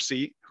Ross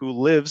Orsi, who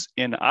lives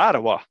in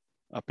Ottawa,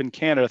 up in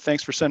Canada.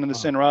 Thanks for sending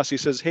this in, Ross. He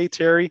says, hey,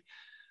 Terry,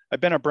 I've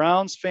been a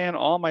Browns fan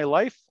all my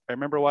life. I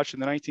remember watching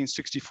the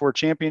 1964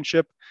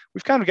 championship.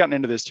 We've kind of gotten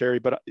into this, Terry,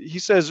 but he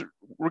says,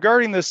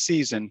 regarding this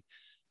season,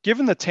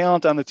 given the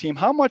talent on the team,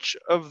 how much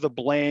of the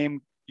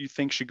blame you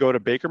think should go to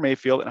Baker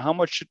Mayfield, and how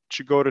much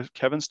should go to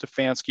Kevin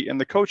Stefanski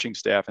and the coaching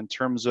staff in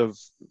terms of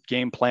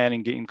game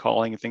planning, game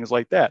calling, and things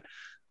like that?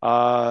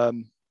 How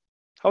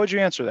would you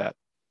answer that?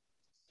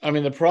 I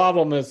mean, the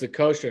problem is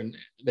the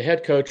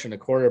head coach and the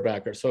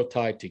quarterback are so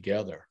tied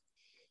together.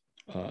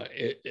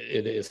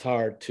 It is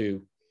hard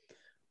to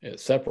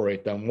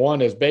separate them.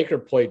 One is Baker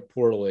played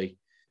poorly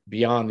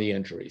beyond the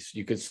injuries.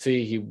 You could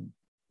see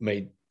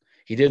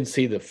he didn't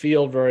see the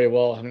field very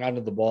well, hung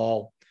onto the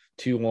ball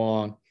too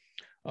long.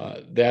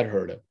 That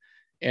hurt him.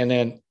 And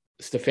then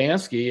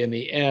Stefanski, in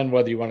the end,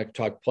 whether you want to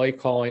talk play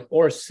calling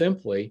or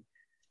simply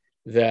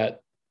that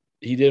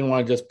he didn't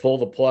want to just pull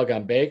the plug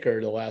on Baker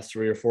the last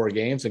 3 or 4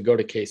 games and go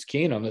to Case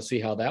Keenum to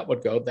see how that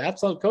would go.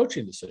 That's a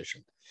coaching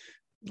decision.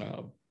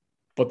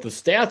 but the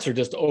stats are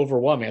just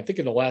overwhelming. I think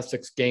in the last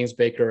 6 games,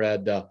 Baker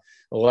had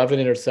 11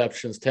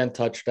 interceptions, 10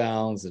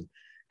 touchdowns, and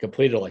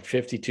completed like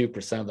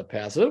 52% of the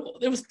passes.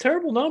 It was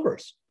terrible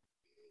numbers.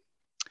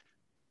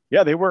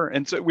 Yeah, they were.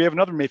 And so we have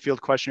another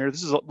Mayfield question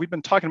here. We've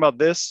been talking about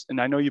this,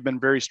 and I know you've been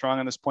very strong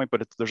on this point,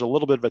 but there's a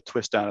little bit of a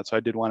twist on it. So I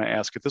did want to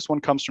ask it. This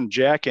one comes from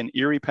Jack in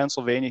Erie,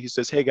 Pennsylvania. He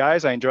says, "Hey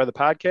guys, I enjoy the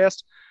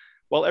podcast.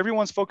 While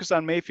everyone's focused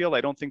on Mayfield,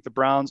 I don't think the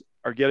Browns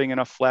are getting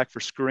enough flack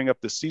for screwing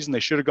up this season. They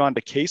should have gone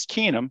to Case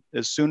Keenum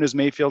as soon as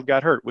Mayfield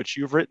got hurt," which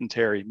you've written,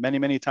 Terry, many,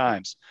 many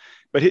times.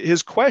 But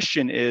his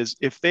question is,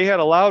 if they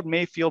had allowed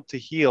Mayfield to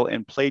heal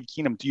and played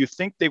Keenum, do you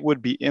think they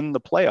would be in the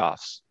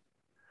playoffs?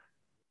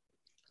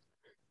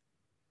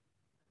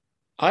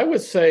 I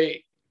would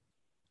say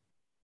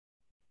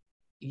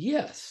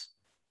yes.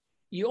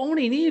 You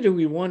only need to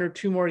be 1 or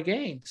 2 more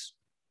games.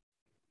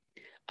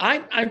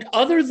 I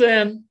other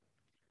than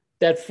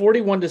that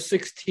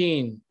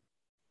 41-16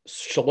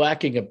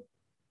 shellacking of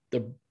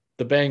the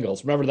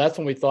Bengals. Remember, that's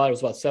when we thought it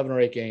was about 7 or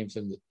 8 games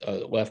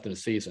left in the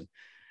season.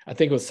 I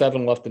think it was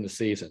 7 left in the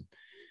season.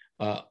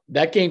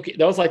 That game,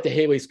 that was like the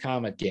Haley's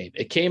Comet game.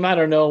 It came out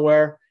of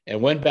nowhere and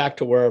went back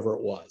to wherever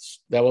it was.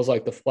 That was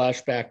like the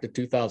flashback to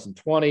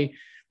 2020.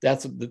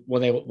 That's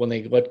when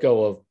they let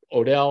go of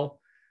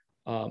Odell.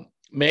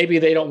 Maybe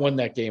they don't win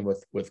that game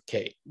with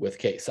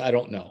Case. I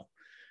don't know,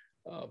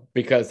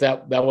 because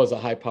that was a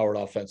high-powered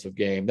offensive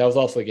game. That was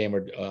also a game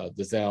where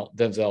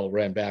Denzel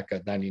ran back a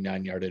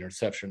 99-yard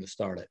interception to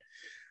start it.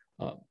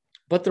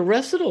 But the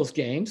rest of those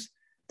games,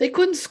 they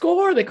couldn't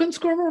score. They couldn't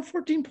score more than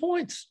 14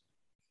 points.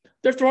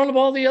 They're throwing the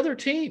ball to the other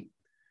team.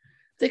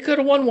 They could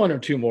have won 1 or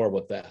 2 more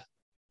with that.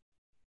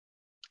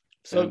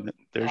 So and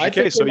there's your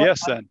case. So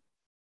yes, then.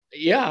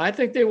 Yeah, I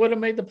think they would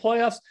have made the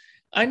playoffs.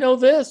 I know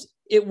this.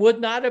 It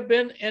would not have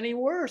been any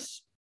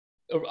worse.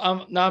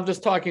 Now I'm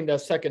just talking the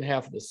second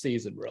half of the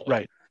season,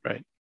 really.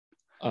 Right.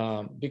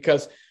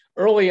 Because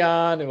early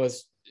on, it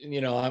was,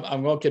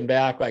 I'm looking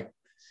back, like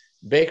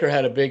Baker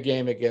had a big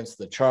game against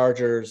the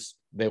Chargers.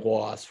 They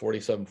lost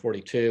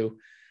 47-42.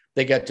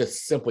 They got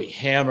just simply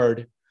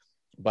hammered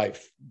by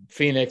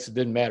Phoenix. It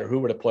didn't matter who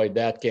would have played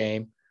that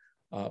game.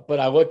 But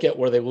I look at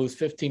where they lose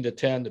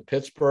 15-10 to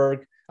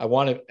Pittsburgh. I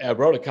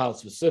wrote a column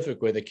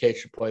specifically that Kate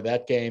should play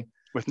that game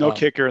with no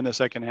kicker in the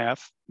second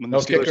half. When the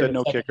Steelers had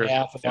no kicker,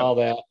 half and all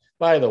that.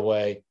 By the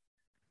way,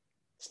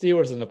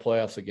 Steelers in the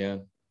playoffs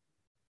again.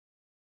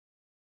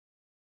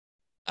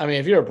 I mean,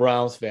 if you're a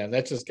Browns fan,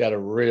 that's just got to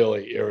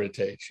really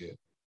irritate you.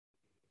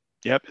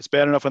 Yep, it's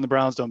bad enough when the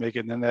Browns don't make it,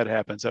 and then that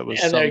happens. That was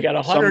they got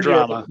a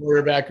 100-year-old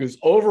quarterback who's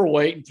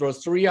overweight and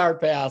throws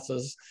 3-yard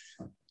passes,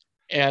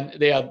 and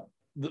they have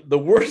the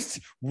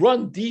worst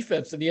run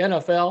defense in the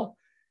NFL.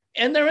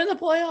 And they're in the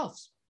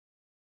playoffs.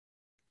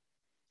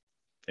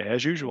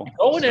 As usual.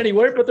 Going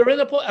anywhere, but they're in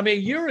the playoffs. I mean,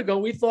 a year ago,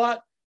 we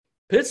thought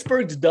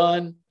Pittsburgh's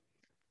done.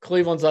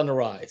 Cleveland's on the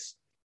rise.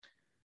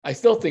 I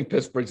still think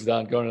Pittsburgh's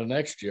done going into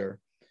next year.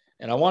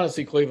 And I want to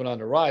see Cleveland on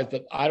the rise,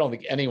 but I don't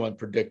think anyone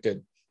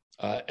predicted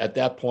at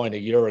that point a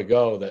year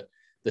ago that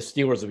the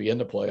Steelers would be in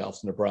the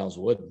playoffs and the Browns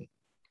wouldn't.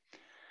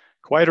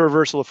 Quite a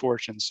reversal of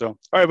fortune. So, all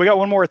right, we got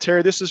one more,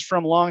 Terry. This is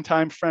from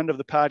longtime friend of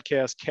the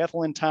podcast,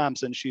 Kathleen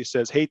Thompson. She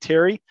says, "Hey,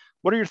 Terry,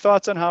 what are your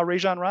thoughts on how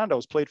Rajon Rondo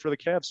has played for the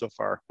Cavs so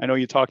far? I know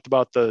you talked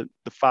about the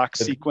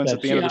Fox sequence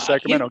at the end of the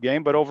Sacramento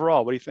game, but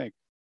overall, what do you think?"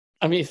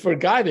 I mean, for a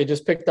guy they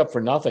just picked up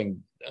for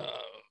nothing,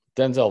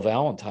 Denzel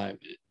Valentine,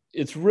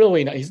 it's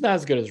really not, he's not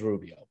as good as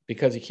Rubio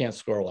because he can't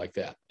score like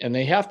that. And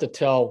they have to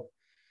tell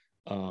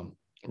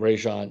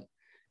Rajon,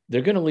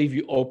 they're going to leave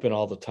you open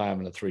all the time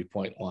in the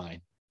 3-point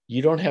line.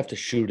 You don't have to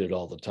shoot it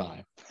all the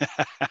time.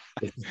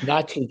 It's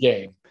not your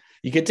game.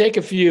 You can take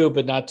a few,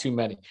 but not too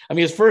many. I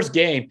mean, his first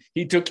game,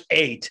 he took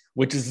 8,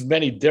 which is as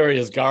many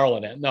Darius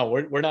Garland at. No,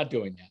 we're not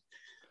doing that.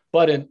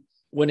 But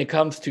when it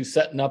comes to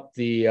setting up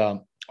the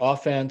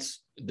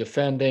offense,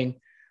 defending,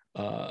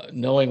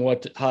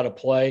 knowing how to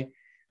play,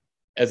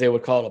 as they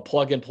would call it, a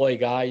plug-and-play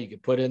guy you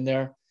could put in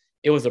there,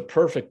 it was a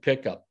perfect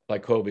pickup by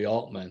Koby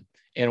Altman,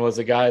 and was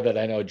a guy that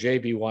I know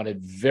JB wanted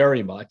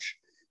very much.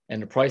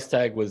 And the price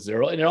tag was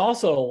 0. And it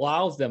also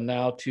allows them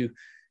now to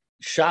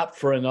shop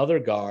for another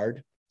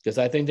guard, because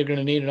I think they're going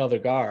to need another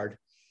guard.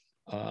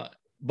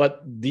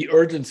 But the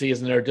urgency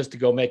isn't there just to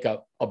go make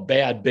a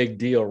bad big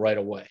deal right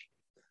away.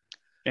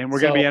 And we're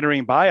going to be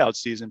entering buyout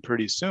season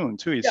pretty soon,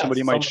 too.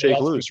 Somebody might shake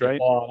loose, right?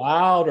 Fall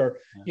out, or,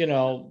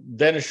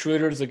 Dennis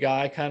Schroeder's a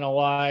guy kind of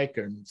like,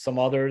 or some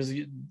others.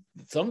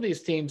 Some of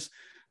these teams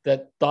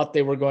that thought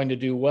they were going to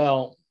do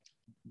well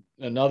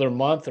another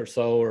month or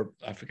so, or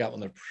I forgot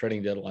when the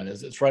trading deadline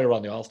is. It's right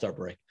around the All-Star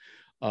break.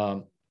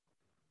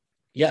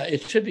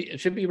 It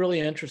should be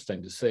really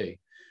interesting to see.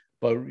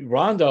 But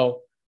Rondo,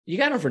 you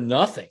got him for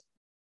nothing.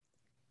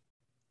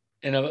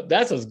 And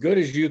that's as good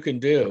as you can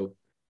do.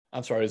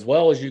 I'm sorry, as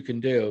well as you can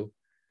do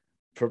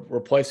for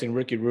replacing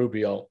Ricky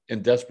Rubio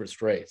in desperate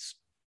straits.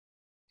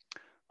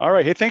 All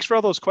right. Hey, thanks for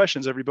all those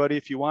questions, everybody.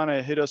 If you want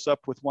to hit us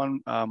up with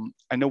one,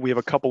 I know we have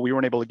a couple we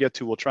weren't able to get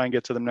to. We'll try and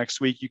get to them next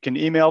week. You can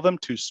email them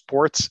to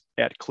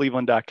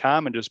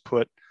sports@cleveland.com and just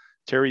put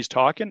Terry's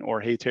Talking or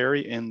Hey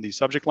Terry in the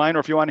subject line. Or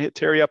if you want to hit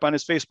Terry up on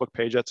his Facebook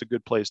page, that's a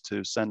good place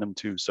to send them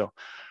to. So,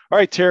 all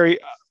right, Terry,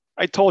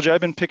 I told you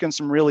I've been picking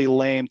some really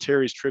lame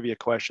Terry's trivia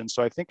questions.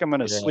 So I think I'm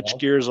going to switch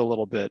gears a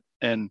little bit,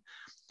 and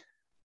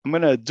I'm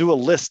going to do a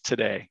list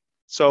today.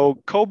 So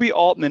Koby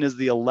Altman is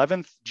the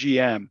 11th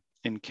GM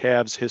in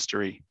Cavs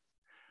history.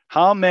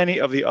 How many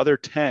of the other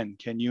 10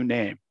 can you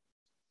name?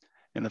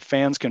 And the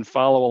fans can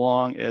follow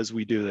along as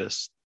we do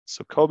this.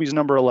 So Koby's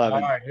number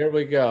 11. All right, here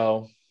we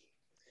go.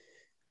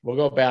 We'll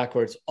go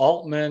backwards.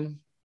 Altman,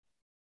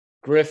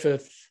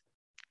 Griffith.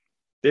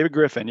 David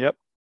Griffin, yep.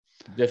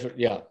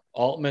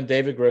 Altman,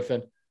 David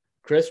Griffin,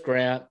 Chris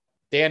Grant,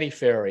 Danny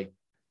Ferry,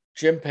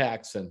 Jim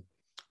Paxson,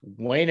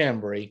 Wayne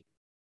Embry,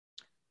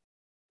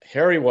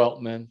 Harry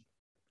Weltman.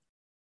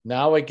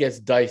 Now it gets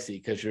dicey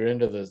because you're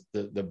into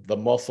the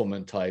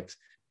Musselman types.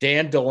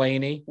 Dan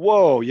Delaney.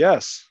 Whoa,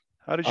 yes.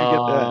 How did you get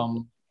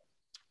that?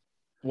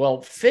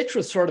 Well, Fitch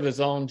was sort of his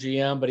own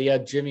GM, but he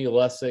had Jimmy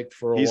Lessick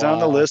for a while. He's on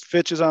the list.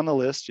 Fitch is on the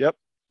list. Yep.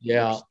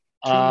 Yeah.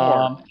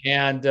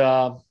 And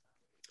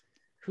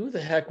who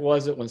the heck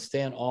was it when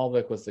Stan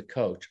Albeck was the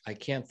coach? I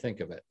can't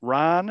think of it.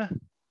 Ron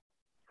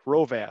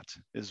Rovat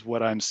is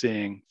what I'm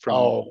seeing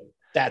from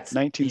that's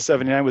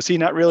 1979. Was he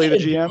not really the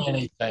GM?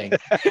 Anything.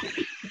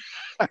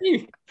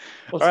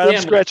 All right,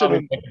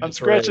 I'm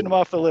scratching him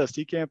off the list.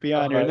 He can't be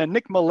on here. And then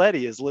Nick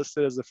Maletti is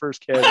listed as the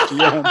first Cavs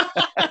GM.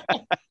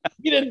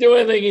 He didn't do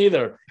anything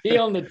either. He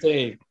owned the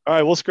team. All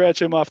right, we'll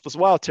scratch him off this.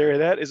 Wow, Terry,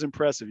 that is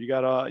impressive. You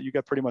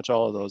got pretty much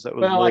all of those. That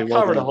was I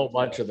covered a whole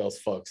bunch of those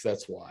folks.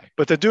 That's why.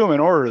 But to do them in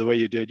order the way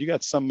you did, you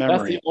got some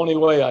memory. That's the only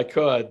way I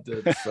could.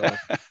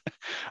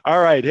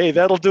 All right, hey,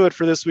 that'll do it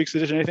for this week's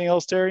edition. Anything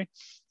else, Terry?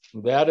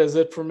 That is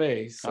it for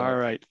me. So. All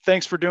right.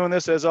 Thanks for doing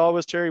this. As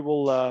always, Terry,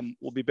 we'll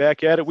be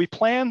back at it. We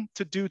plan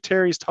to do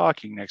Terry's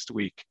Talking next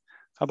week.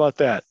 How about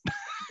that?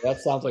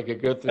 That sounds like a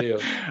good deal.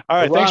 All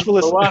right. Thanks for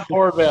listening. The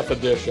Ron Horvath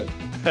edition.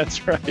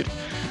 That's right.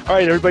 All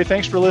right, everybody.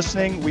 Thanks for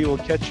listening. We will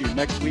catch you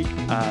next week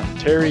on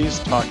Terry's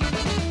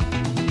Talking.